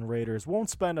the Oakland Raiders. Won't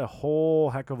spend a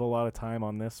whole heck of a lot of time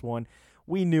on this one.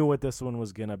 We knew what this one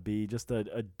was going to be, just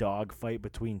a dogfight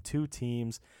between two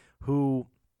teams who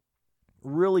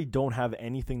really don't have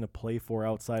anything to play for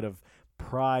outside of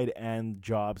pride and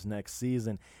jobs next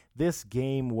season. This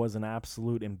game was an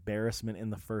absolute embarrassment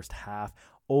in the first half.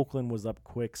 Oakland was up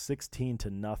quick,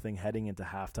 16-0 heading into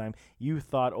halftime. You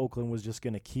thought Oakland was just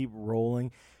going to keep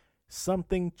rolling.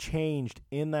 Something changed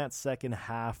in that second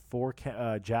half for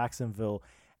Jacksonville.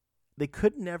 They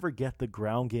could never get the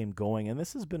ground game going, and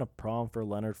this has been a problem for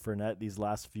Leonard Fournette these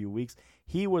last few weeks.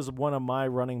 He was one of my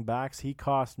running backs. He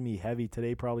cost me heavy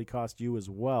today, probably cost you as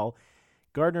well.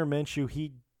 Gardner Minshew,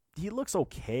 he looks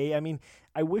okay. I mean,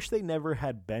 I wish they never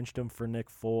had benched him for Nick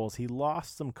Foles. He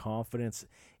lost some confidence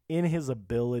in his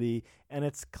ability, and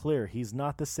it's clear he's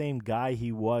not the same guy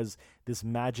he was, this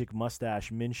magic mustache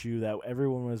Minshew that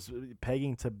everyone was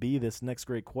pegging to be this next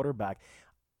great quarterback.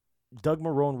 Doug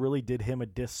Marrone really did him a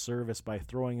disservice by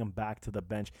throwing him back to the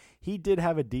bench. He did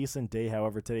have a decent day,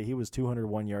 however, today. He was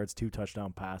 201 yards, 2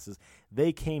 touchdown passes.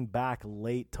 They came back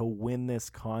late to win this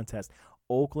contest.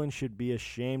 Oakland should be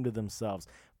ashamed of themselves.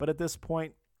 But at this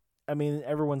point, I mean,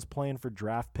 everyone's playing for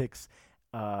draft picks,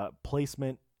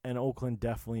 placement, and Oakland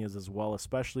definitely is as well,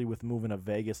 especially with moving to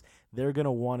Vegas. They're going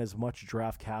to want as much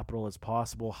draft capital as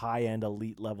possible, high-end,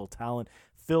 elite-level talent,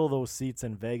 fill those seats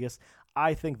in Vegas.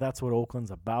 I think that's what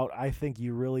Oakland's about. I think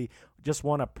you really just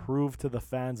want to prove to the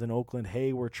fans in Oakland,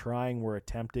 hey, we're trying, we're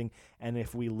attempting, and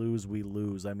if we lose, we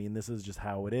lose. I mean, this is just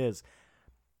how it is.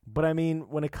 But, I mean,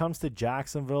 when it comes to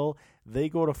Jacksonville, they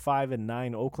go to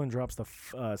 5-9. Oakland drops to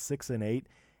 6-8.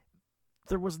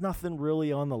 There was nothing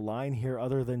really on the line here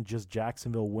other than just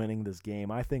Jacksonville winning this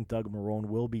game. I think Doug Marrone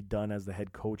will be done as the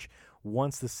head coach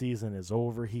once the season is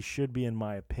over. He should be, in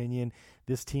my opinion.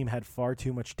 This team had far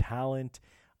too much talent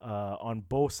on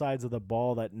both sides of the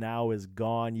ball that now is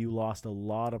gone. You lost a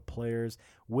lot of players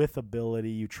with ability.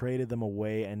 You traded them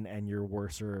away, and you're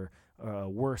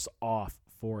worse off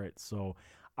for it. So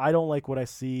I don't like what I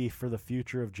see for the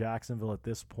future of Jacksonville at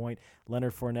this point.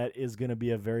 Leonard Fournette is going to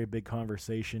be a very big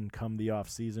conversation come the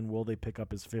offseason. Will they pick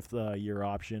up his fifth-year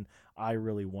option? I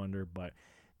really wonder, but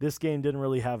This game didn't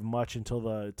really have much until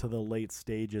the late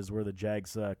stages where the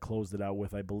Jags closed it out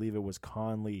with, I believe it was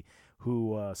Conley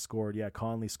who scored. Yeah,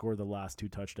 Conley scored the last 2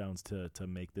 touchdowns to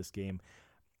make this game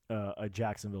a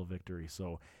Jacksonville victory.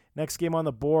 So next game on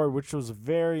the board, which was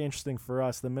very interesting for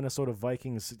us, the Minnesota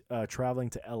Vikings traveling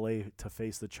to LA to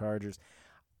face the Chargers.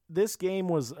 This game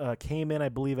came in, I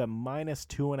believe, at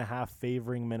 -2.5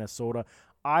 favoring Minnesota.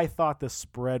 I thought the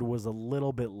spread was a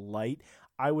little bit light.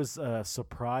 I was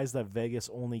surprised that Vegas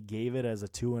only gave it as a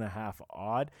 2.5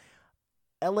 odd.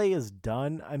 LA is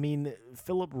done. I mean,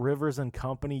 Phillip Rivers and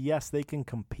company, yes, they can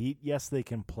compete. Yes, they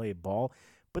can play ball.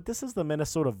 But this is the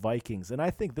Minnesota Vikings, and I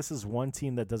think this is one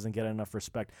team that doesn't get enough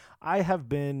respect. I have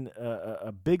been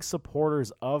a big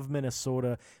supporters of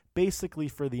Minnesota basically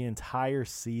for the entire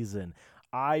season.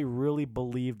 I really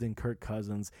believed in Kirk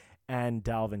Cousins and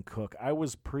Dalvin Cook. I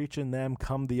was preaching them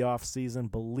come the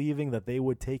offseason, believing that they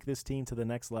would take this team to the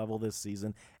next level this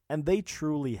season, and they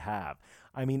truly have.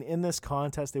 I mean, in this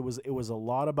contest, it was a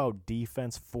lot about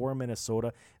defense for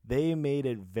Minnesota. They made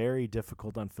it very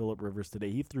difficult on Phillip Rivers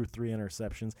today. He threw 3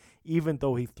 interceptions, even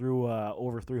though he threw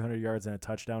over 300 yards and a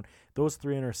touchdown. Those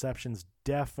 3 interceptions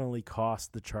definitely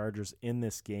cost the Chargers in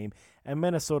this game, and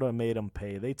Minnesota made them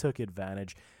pay. They took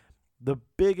advantage. The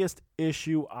biggest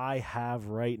issue I have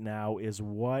right now is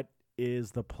what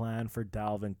is the plan for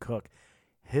Dalvin Cook?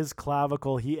 His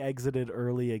clavicle, he exited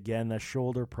early again, that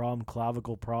shoulder problem,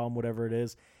 clavicle problem, whatever it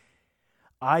is.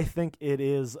 I think it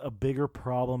is a bigger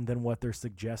problem than what they're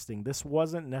suggesting. This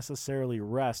wasn't necessarily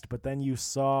rest, but then you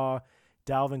saw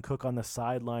Dalvin Cook on the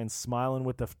sidelines smiling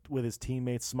with his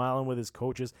teammates, smiling with his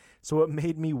coaches. So it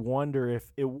made me wonder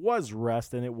if it was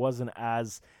rest and it wasn't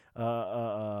as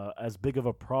big of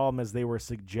a problem as they were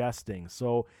suggesting.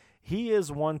 So he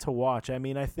is one to watch. I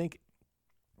mean, I think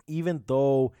even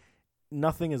though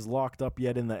nothing is locked up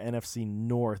yet in the NFC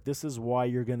North, this is why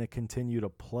you're going to continue to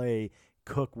play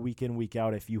Cook week in, week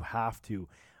out if you have to.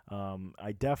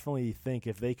 I definitely think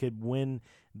if they could win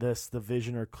this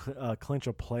division or clinch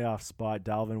a playoff spot,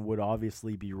 Dalvin would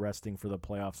obviously be resting for the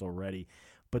playoffs already.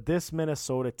 But this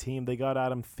Minnesota team, they got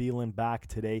Adam Thielen back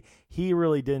today. He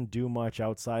really didn't do much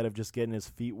outside of just getting his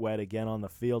feet wet again on the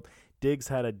field. Diggs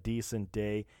had a decent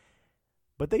day.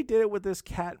 But they did it with this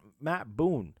cat, Mike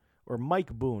Boone.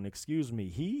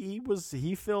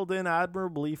 He filled in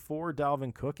admirably for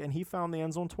Dalvin Cook, and he found the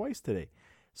end zone twice today.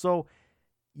 So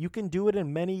you can do it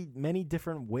in many, many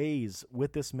different ways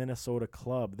with this Minnesota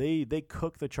club. They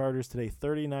cooked the Chargers today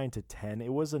 39-10.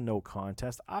 It was a no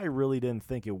contest. I really didn't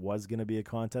think it was going to be a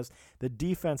contest. The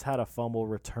defense had a fumble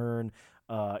return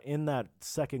in that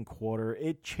second quarter.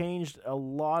 It changed a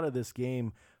lot of this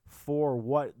game for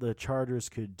what the Chargers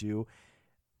could do.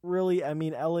 Really, I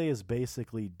mean, LA is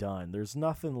basically done. There's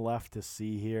nothing left to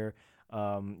see here.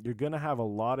 You're going to have a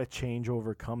lot of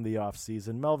changeover come the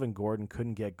offseason. Melvin Gordon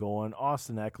couldn't get going.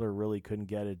 Austin Eckler really couldn't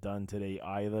get it done today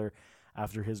either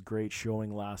after his great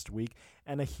showing last week.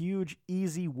 And a huge,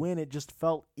 easy win. It just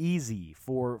felt easy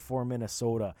for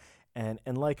Minnesota.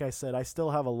 And like I said, I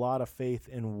still have a lot of faith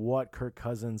in what Kirk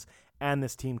Cousins and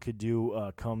this team could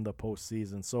do come the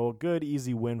postseason. So a good,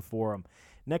 easy win for them.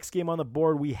 Next game on the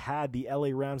board, we had the LA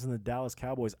Rams and the Dallas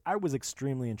Cowboys. I was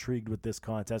extremely intrigued with this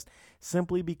contest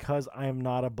simply because I am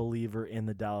not a believer in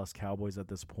the Dallas Cowboys at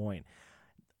this point.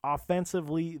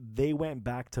 Offensively, they went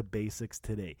back to basics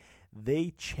today.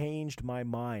 They changed my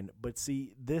mind. But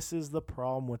see, this is the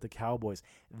problem with the Cowboys.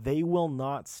 They will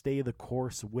not stay the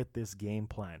course with this game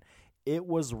plan. It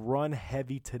was run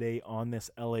heavy today on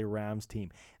this LA Rams team.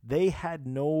 They had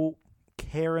no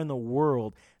care in the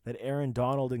world that Aaron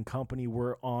Donald and company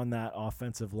were on that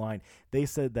offensive line. They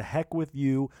said, the heck with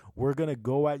you. We're going to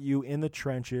go at you in the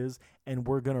trenches, and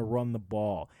we're going to run the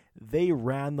ball. They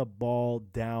ran the ball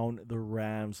down the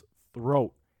Rams'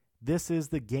 throat. This is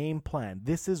the game plan.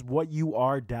 This is what you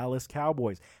are, Dallas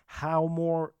Cowboys. How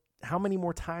many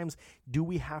more times do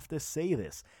we have to say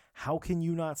this? How can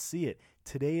you not see it?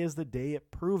 Today is the day it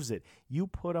proves it. You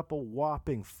put up a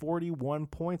whopping 41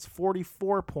 points,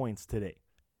 44 points today.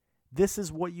 This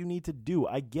is what you need to do.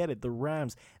 I get it. The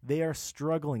Rams, they are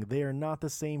struggling. They are not the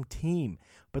same team.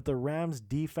 But the Rams'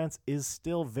 defense is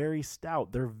still very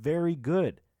stout. They're very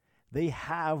good. They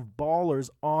have ballers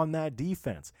on that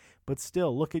defense. But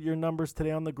still, look at your numbers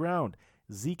today on the ground.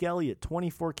 Zeke Elliott,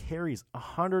 24 carries,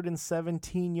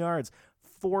 117 yards,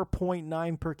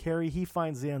 4.9 per carry. He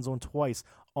finds the end zone twice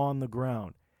on the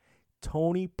ground.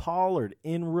 Tony Pollard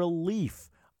in relief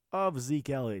of Zeke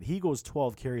Elliott. He goes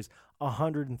 12 carries,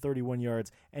 131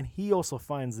 yards, and he also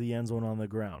finds the end zone on the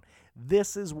ground.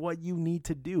 This is what you need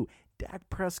to do. Dak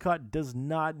Prescott does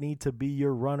not need to be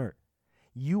your runner.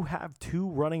 You have 2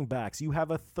 running backs. You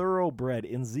have a thoroughbred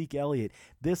in Zeke Elliott.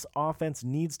 This offense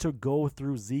needs to go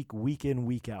through Zeke week in,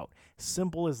 week out.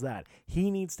 Simple as that. He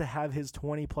needs to have his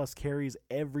 20-plus carries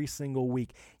every single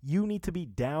week. You need to be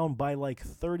down by like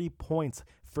 30 points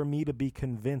for me to be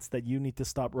convinced that you need to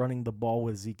stop running the ball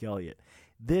with Zeke Elliott.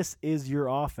 This is your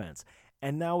offense.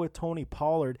 And now with Tony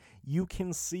Pollard, you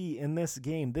can see in this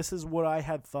game, this is what I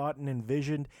had thought and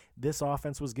envisioned this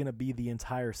offense was going to be the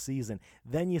entire season.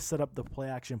 Then you set up the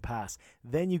play-action pass.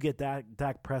 Then you get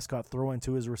Dak Prescott throwing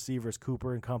to his receivers,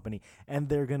 Cooper and company, and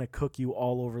they're going to cook you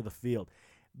all over the field.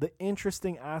 The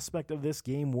interesting aspect of this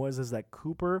game is that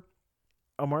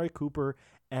Amari Cooper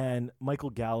and Michael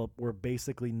Gallup were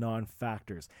basically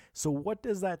non-factors. So what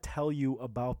does that tell you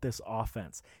about this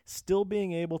offense? Still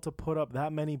being able to put up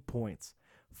that many points,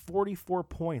 44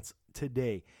 points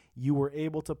today, you were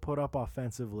able to put up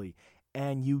offensively,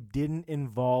 and you didn't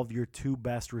involve your 2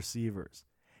 best receivers.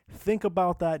 Think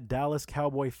about that, Dallas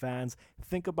Cowboy fans.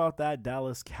 Think about that,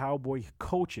 Dallas Cowboy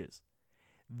coaches.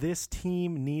 This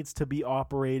team needs to be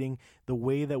operating the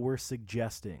way that we're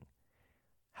suggesting.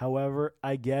 However,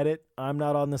 I get it. I'm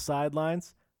not on the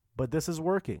sidelines, but this is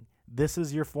working. This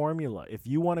is your formula. If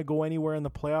you want to go anywhere in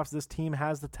the playoffs, this team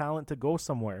has the talent to go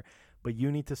somewhere, but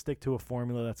you need to stick to a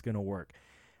formula that's going to work.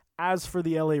 As for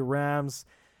the LA Rams,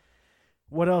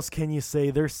 what else can you say?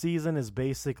 Their season is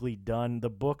basically done. The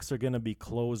books are going to be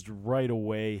closed right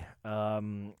away.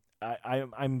 I'm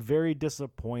very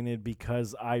disappointed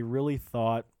because I really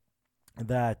thought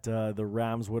that the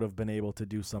Rams would have been able to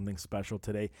do something special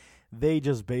today. They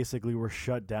just basically were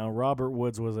shut down. Robert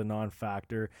Woods was a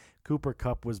non-factor. Cooper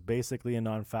Kupp was basically a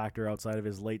non-factor outside of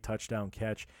his late touchdown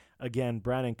catch. Again,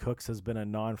 Brandon Cooks has been a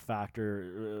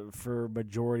non-factor for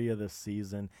majority of the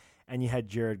season. And you had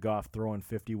Jared Goff throwing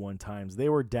 51 times. They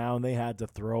were down. They had to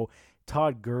throw.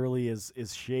 Todd Gurley is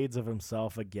shades of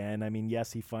himself again. I mean,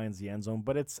 yes, he finds the end zone,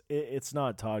 but it's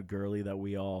not Todd Gurley that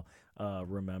we all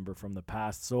remember from the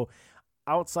past. So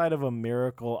outside of a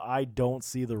miracle, I don't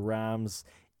see the Rams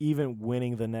even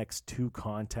winning the next 2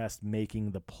 contests,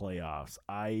 making the playoffs.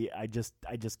 I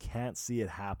just can't see it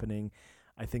happening.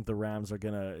 I think the Rams are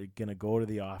gonna go to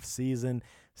the offseason,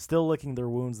 still licking their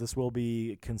wounds. This will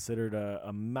be considered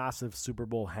a massive Super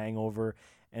Bowl hangover,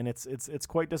 and it's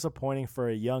quite disappointing for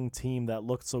a young team that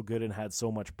looked so good and had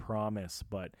so much promise.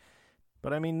 But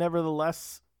I mean,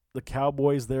 nevertheless, the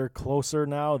Cowboys, they're closer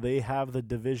now. They have the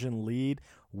division lead.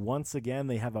 Once again,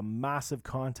 they have a massive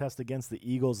contest against the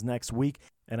Eagles next week.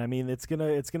 And I mean, it's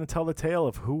gonna tell the tale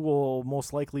of who will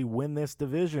most likely win this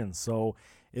division. So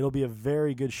it'll be a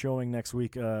very good showing next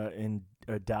week in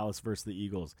Dallas versus the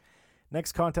Eagles.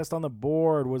 Next contest on the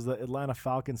board was the Atlanta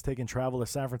Falcons taking travel to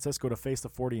San Francisco to face the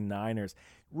 49ers.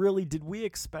 Really, did we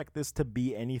expect this to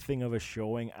be anything of a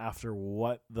showing after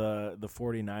what the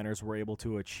 49ers were able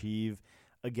to achieve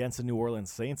against the New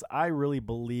Orleans Saints? I really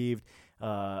believed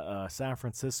San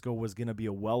Francisco was going to be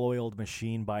a well-oiled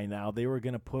machine by now. They were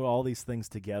going to put all these things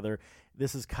together.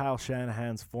 This is Kyle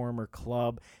Shanahan's former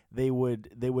club. They would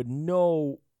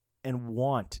know and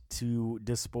want to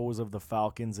dispose of the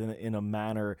Falcons in a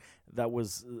manner that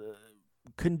was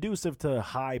conducive to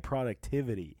high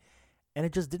productivity. And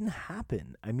it just didn't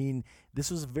happen. I mean, this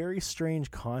was a very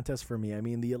strange contest for me. I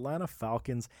mean, the Atlanta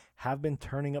Falcons have been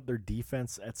turning up their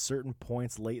defense at certain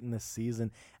points late in this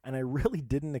season, and I really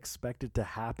didn't expect it to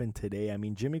happen today. I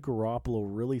mean, Jimmy Garoppolo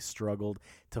really struggled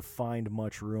to find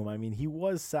much room. I mean, he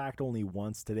was sacked only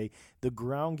once today. The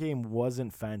ground game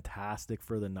wasn't fantastic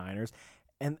for the Niners,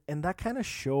 and that kind of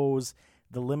shows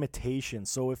the limitations.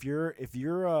 So if you're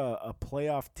a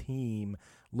playoff team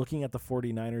looking at the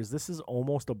 49ers, this is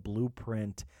almost a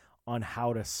blueprint on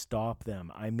how to stop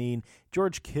them. I mean,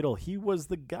 George Kittle, he was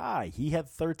the guy. He had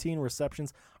 13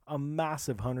 receptions, a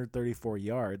massive 134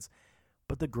 yards,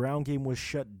 but the ground game was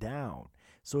shut down.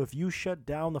 So if you shut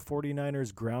down the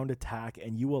 49ers ground attack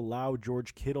and you allow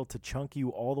George Kittle to chunk you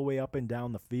all the way up and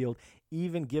down the field,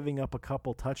 even giving up a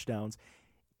couple touchdowns,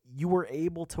 you were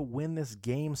able to win this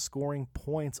game scoring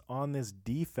points on this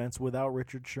defense without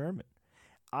Richard Sherman.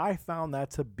 I found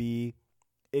that to be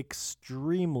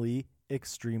extremely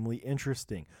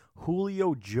interesting.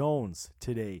 Julio Jones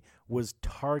today was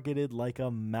targeted like a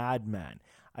madman.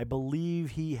 I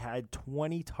believe he had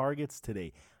 20 targets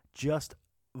today. Just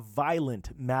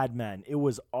violent madman. It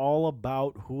was all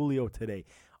about Julio today.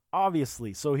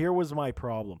 Obviously, so here was my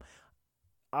problem.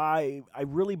 I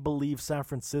really believe San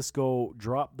Francisco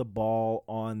dropped the ball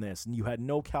on this, and you had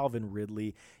no Calvin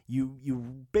Ridley.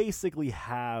 You basically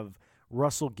have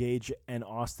Russell Gage and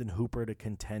Austin Hooper to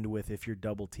contend with if you're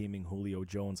double teaming Julio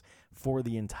Jones for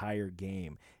the entire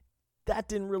game. That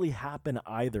didn't really happen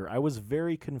either. I was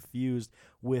very confused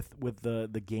with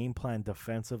the game plan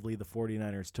defensively the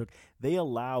 49ers took. They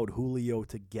allowed Julio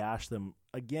to gash them.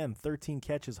 Again, 13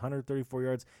 catches, 134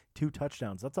 yards, 2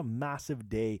 touchdowns. That's a massive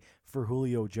day for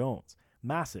Julio Jones.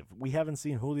 Massive. We haven't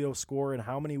seen Julio score in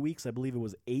how many weeks? I believe it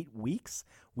was 8 weeks.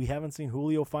 We haven't seen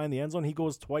Julio find the end zone. He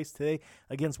goes twice today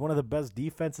against one of the best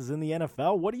defenses in the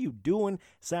NFL. What are you doing,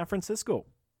 San Francisco?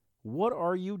 What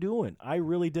are you doing? I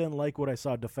really didn't like what I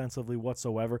saw defensively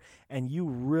whatsoever, and you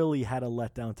really had a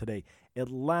letdown today.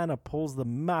 Atlanta pulls the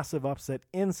massive upset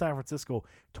in San Francisco,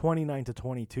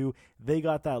 29-22. They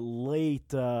got that late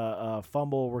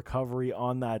fumble recovery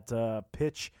on that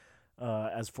pitch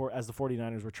as the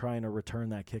 49ers were trying to return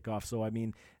that kickoff. So, I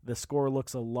mean, the score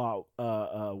looks a lot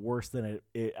worse than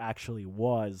it actually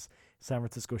was. San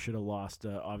Francisco should have lost,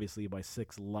 obviously, by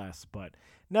 6 less. But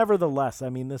nevertheless, I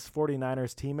mean, this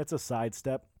 49ers team, it's a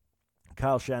sidestep.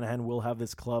 Kyle Shanahan will have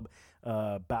this club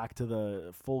back to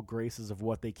the full graces of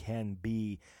what they can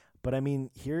be. But, I mean,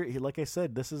 here, like I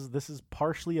said, this is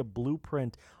partially a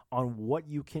blueprint on what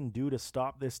you can do to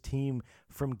stop this team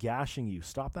from gashing you.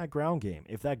 Stop that ground game.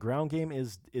 If that ground game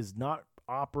is not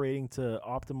operating to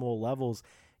optimal levels,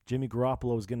 Jimmy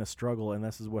Garoppolo is going to struggle, and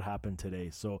this is what happened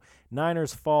today. So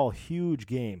Niners fall, huge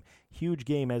game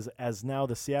as now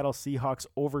the Seattle Seahawks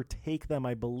overtake them,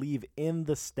 I believe, in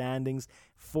the standings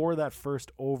for that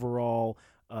first overall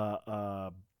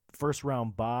first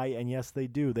round bye. And yes, they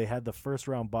do. They had the first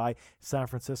round bye. San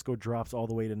Francisco drops all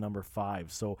the way to number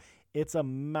 5. So it's a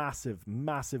massive,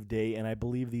 massive day, and I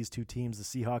believe these two teams, the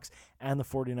Seahawks and the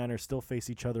 49ers, still face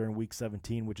each other in Week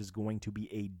 17, which is going to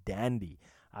be a dandy.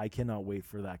 I cannot wait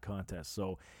for that contest.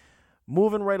 So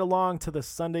moving right along to the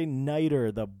Sunday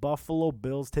nighter, the Buffalo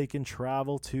Bills taking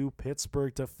travel to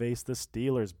Pittsburgh to face the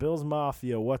Steelers. Bills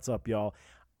Mafia, what's up, y'all?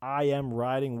 I am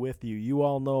riding with you. You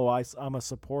all know I'm a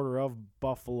supporter of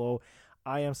Buffalo.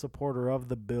 I am a supporter of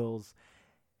the Bills.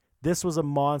 This was a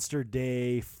monster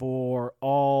day for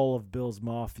all of Bills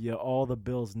Mafia, all the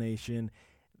Bills Nation.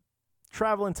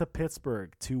 Traveling to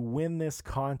Pittsburgh to win this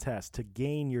contest, to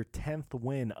gain your 10th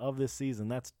win of this season.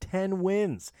 That's 10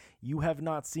 wins. You have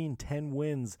not seen 10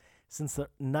 wins since the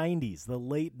 90s, the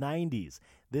late 90s.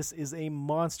 This is a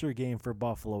monster game for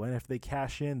Buffalo, and if they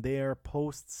cash in, they are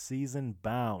postseason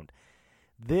bound.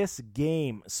 This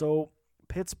game, so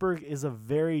Pittsburgh is a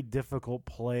very difficult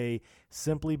play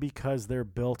simply because they're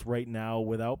built right now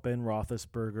without Ben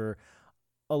Roethlisberger.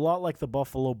 A lot like the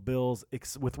Buffalo Bills,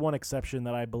 with one exception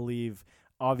that I believe,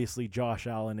 obviously, Josh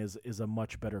Allen is a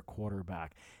much better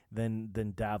quarterback than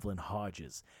Davlin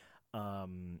Hodges.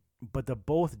 But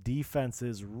both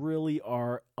defenses really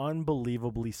are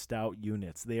unbelievably stout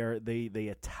units. They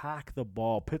attack the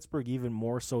ball. Pittsburgh even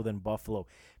more so than Buffalo.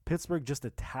 Pittsburgh just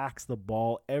attacks the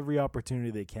ball every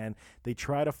opportunity they can. They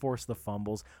try to force the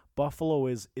fumbles. Buffalo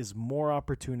is more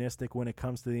opportunistic when it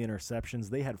comes to the interceptions.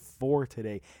 They had 4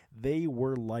 today. They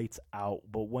were lights out.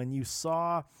 But when you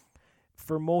saw,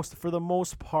 for the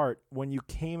most part, when you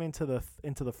came into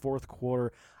the fourth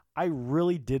quarter, I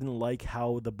really didn't like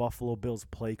how the Buffalo Bills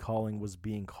play calling was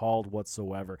being called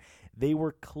whatsoever. They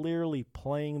were clearly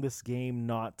playing this game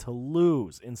not to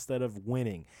lose instead of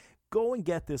winning. Go and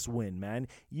get this win, man.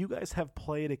 You guys have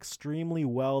played extremely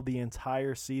well the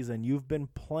entire season. You've been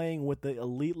playing with the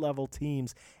elite level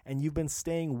teams, and you've been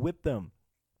staying with them.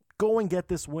 Go and get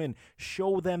this win.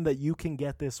 Show them that you can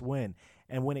get this win.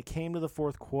 And when it came to the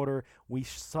fourth quarter, we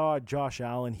saw Josh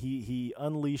Allen. He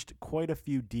unleashed quite a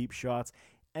few deep shots,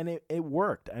 and it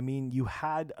worked. I mean, you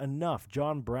had enough.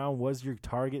 John Brown was your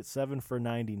target, 7 for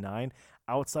 99.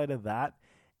 Outside of that,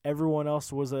 everyone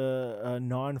else was a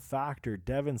non-factor.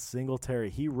 Devin Singletary,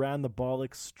 he ran the ball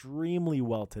extremely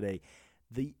well today.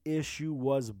 The issue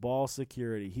was ball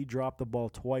security. He dropped the ball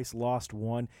twice, lost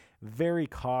one. Very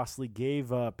costly,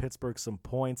 gave Pittsburgh some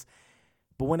points.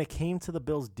 But when it came to the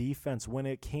Bills' defense, when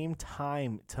it came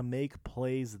time to make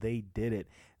plays, they did it.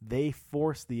 They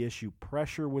forced the issue.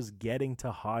 Pressure was getting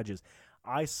to Hodges.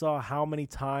 I saw how many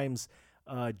times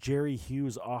Jerry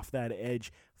Hughes off that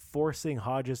edge, forcing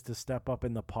Hodges to step up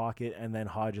in the pocket, and then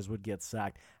Hodges would get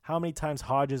sacked. How many times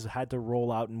Hodges had to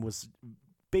roll out and was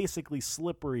basically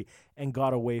slippery and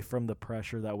got away from the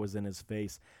pressure that was in his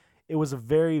face. It was a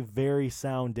very, very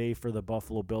sound day for the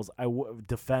Buffalo Bills.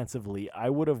 Defensively, I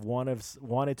would have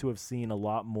wanted to have seen a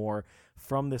lot more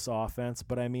from this offense,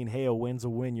 but I mean, hey, a win's a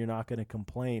win. You're not going to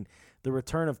complain. The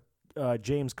return of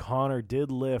James Conner did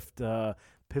lift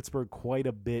Pittsburgh quite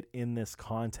a bit in this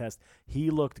contest. He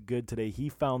looked good today. He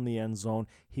found the end zone.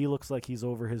 He looks like he's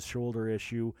over his shoulder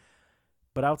issue.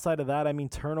 But outside of that, I mean,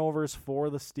 turnovers for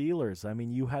the Steelers. I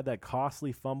mean, you had that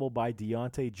costly fumble by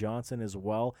Deontay Johnson as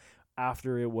well.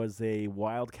 after it was a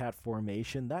Wildcat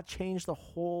formation, that changed the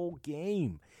whole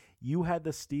game. You had the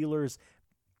Steelers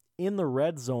in the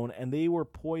red zone, and they were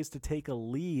poised to take a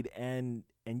lead, and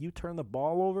you turn the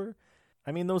ball over?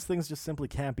 I mean, those things just simply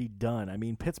can't be done. I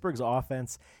mean, Pittsburgh's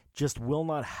offense just will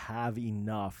not have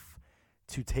enough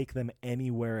to take them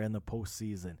anywhere in the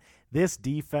postseason. This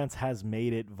defense has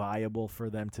made it viable for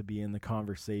them to be in the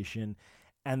conversation,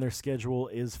 and their schedule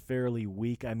is fairly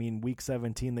weak. I mean, week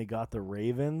 17, they got the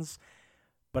Ravens,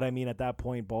 but I mean, at that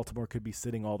point, Baltimore could be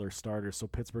sitting all their starters, so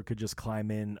Pittsburgh could just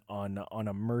climb in on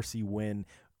a mercy win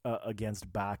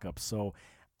against backups. So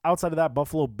outside of that,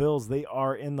 Buffalo Bills, they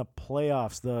are in the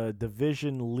playoffs. The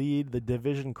division lead, the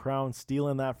division crown,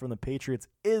 stealing that from the Patriots,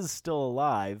 is still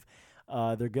alive.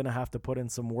 They're going to have to put in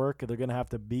some work. They're going to have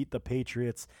to beat the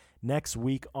Patriots next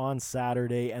week on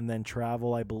Saturday and then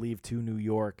travel, I believe, to New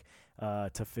York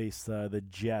to face the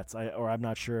Jets. I'm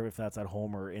not sure if that's at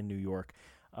home or in New York.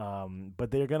 But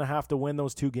they're going to have to win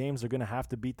those two games. They're going to have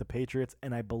to beat the Patriots,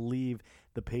 and I believe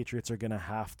the Patriots are going to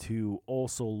have to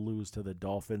also lose to the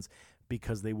Dolphins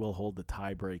because they will hold the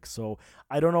tie break. So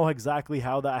I don't know exactly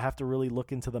how that. I have to really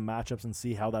look into the matchups and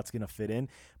see how that's going to fit in.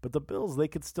 But the Bills, they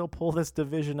could still pull this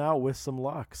division out with some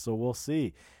luck, so we'll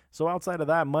see. So outside of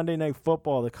that, Monday Night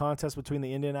Football, the contest between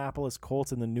the Indianapolis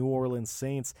Colts and the New Orleans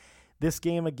Saints. This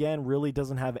game, again, really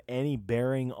doesn't have any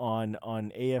bearing on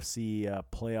AFC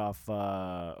playoff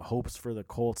hopes for the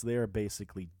Colts. They are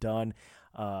basically done.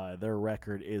 Their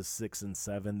record is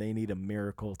 6-7. They need a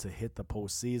miracle to hit the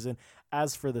postseason.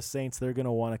 As for the Saints, they're going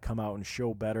to want to come out and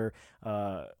show better,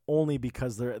 only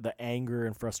because the anger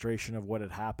and frustration of what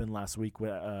had happened last week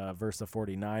versus the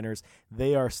 49ers.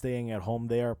 They are staying at home.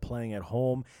 They are playing at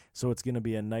home, so it's going to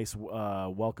be a nice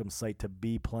welcome sight to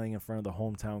be playing in front of the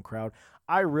hometown crowd.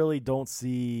 I really don't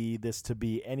see this to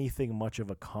be anything much of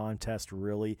a contest,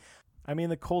 really. I mean,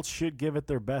 the Colts should give it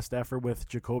their best effort with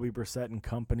Jacoby Brissett and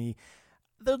company.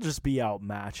 They'll just be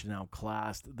outmatched and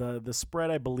outclassed. The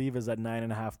spread, I believe, is at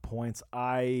 9.5 points.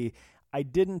 I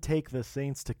didn't take the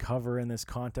Saints to cover in this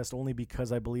contest only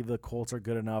because I believe the Colts are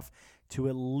good enough to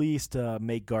at least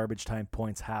make garbage time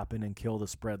points happen and kill the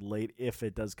spread late if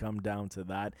it does come down to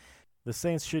that. The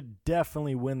Saints should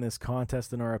definitely win this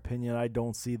contest, in our opinion. I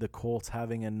don't see the Colts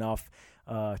having enough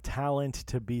talent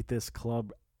to beat this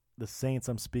club, the Saints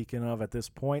I'm speaking of at this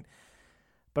point.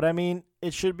 But, I mean,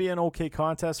 it should be an okay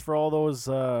contest for all those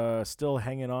still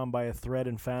hanging on by a thread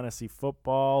in fantasy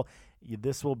football.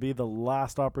 This will be the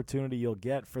last opportunity you'll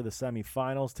get for the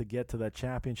semifinals to get to that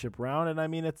championship round. And, I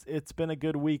mean, it's been a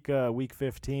good week, week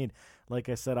 15. Like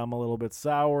I said, I'm a little bit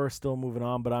sour, still moving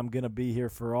on, but I'm going to be here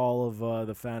for all of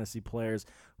the fantasy players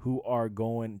who are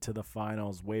going to the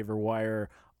finals. Waiver wire,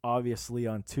 obviously,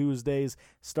 on Tuesdays.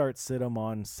 Start sit-em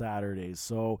on Saturdays.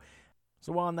 So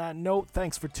on that note,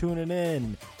 thanks for tuning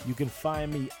in. You can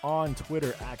find me on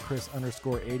Twitter at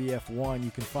Chris_ADF1. You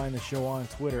can find the show on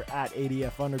Twitter at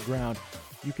ADF Underground.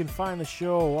 You can find the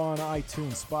show on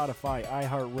iTunes, Spotify,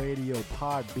 iHeartRadio,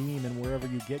 Podbean, and wherever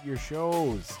you get your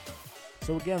shows.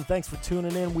 So again, thanks for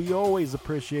tuning in. We always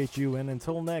appreciate you. And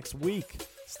until next week,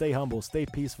 stay humble, stay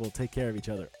peaceful, take care of each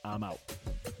other. I'm out.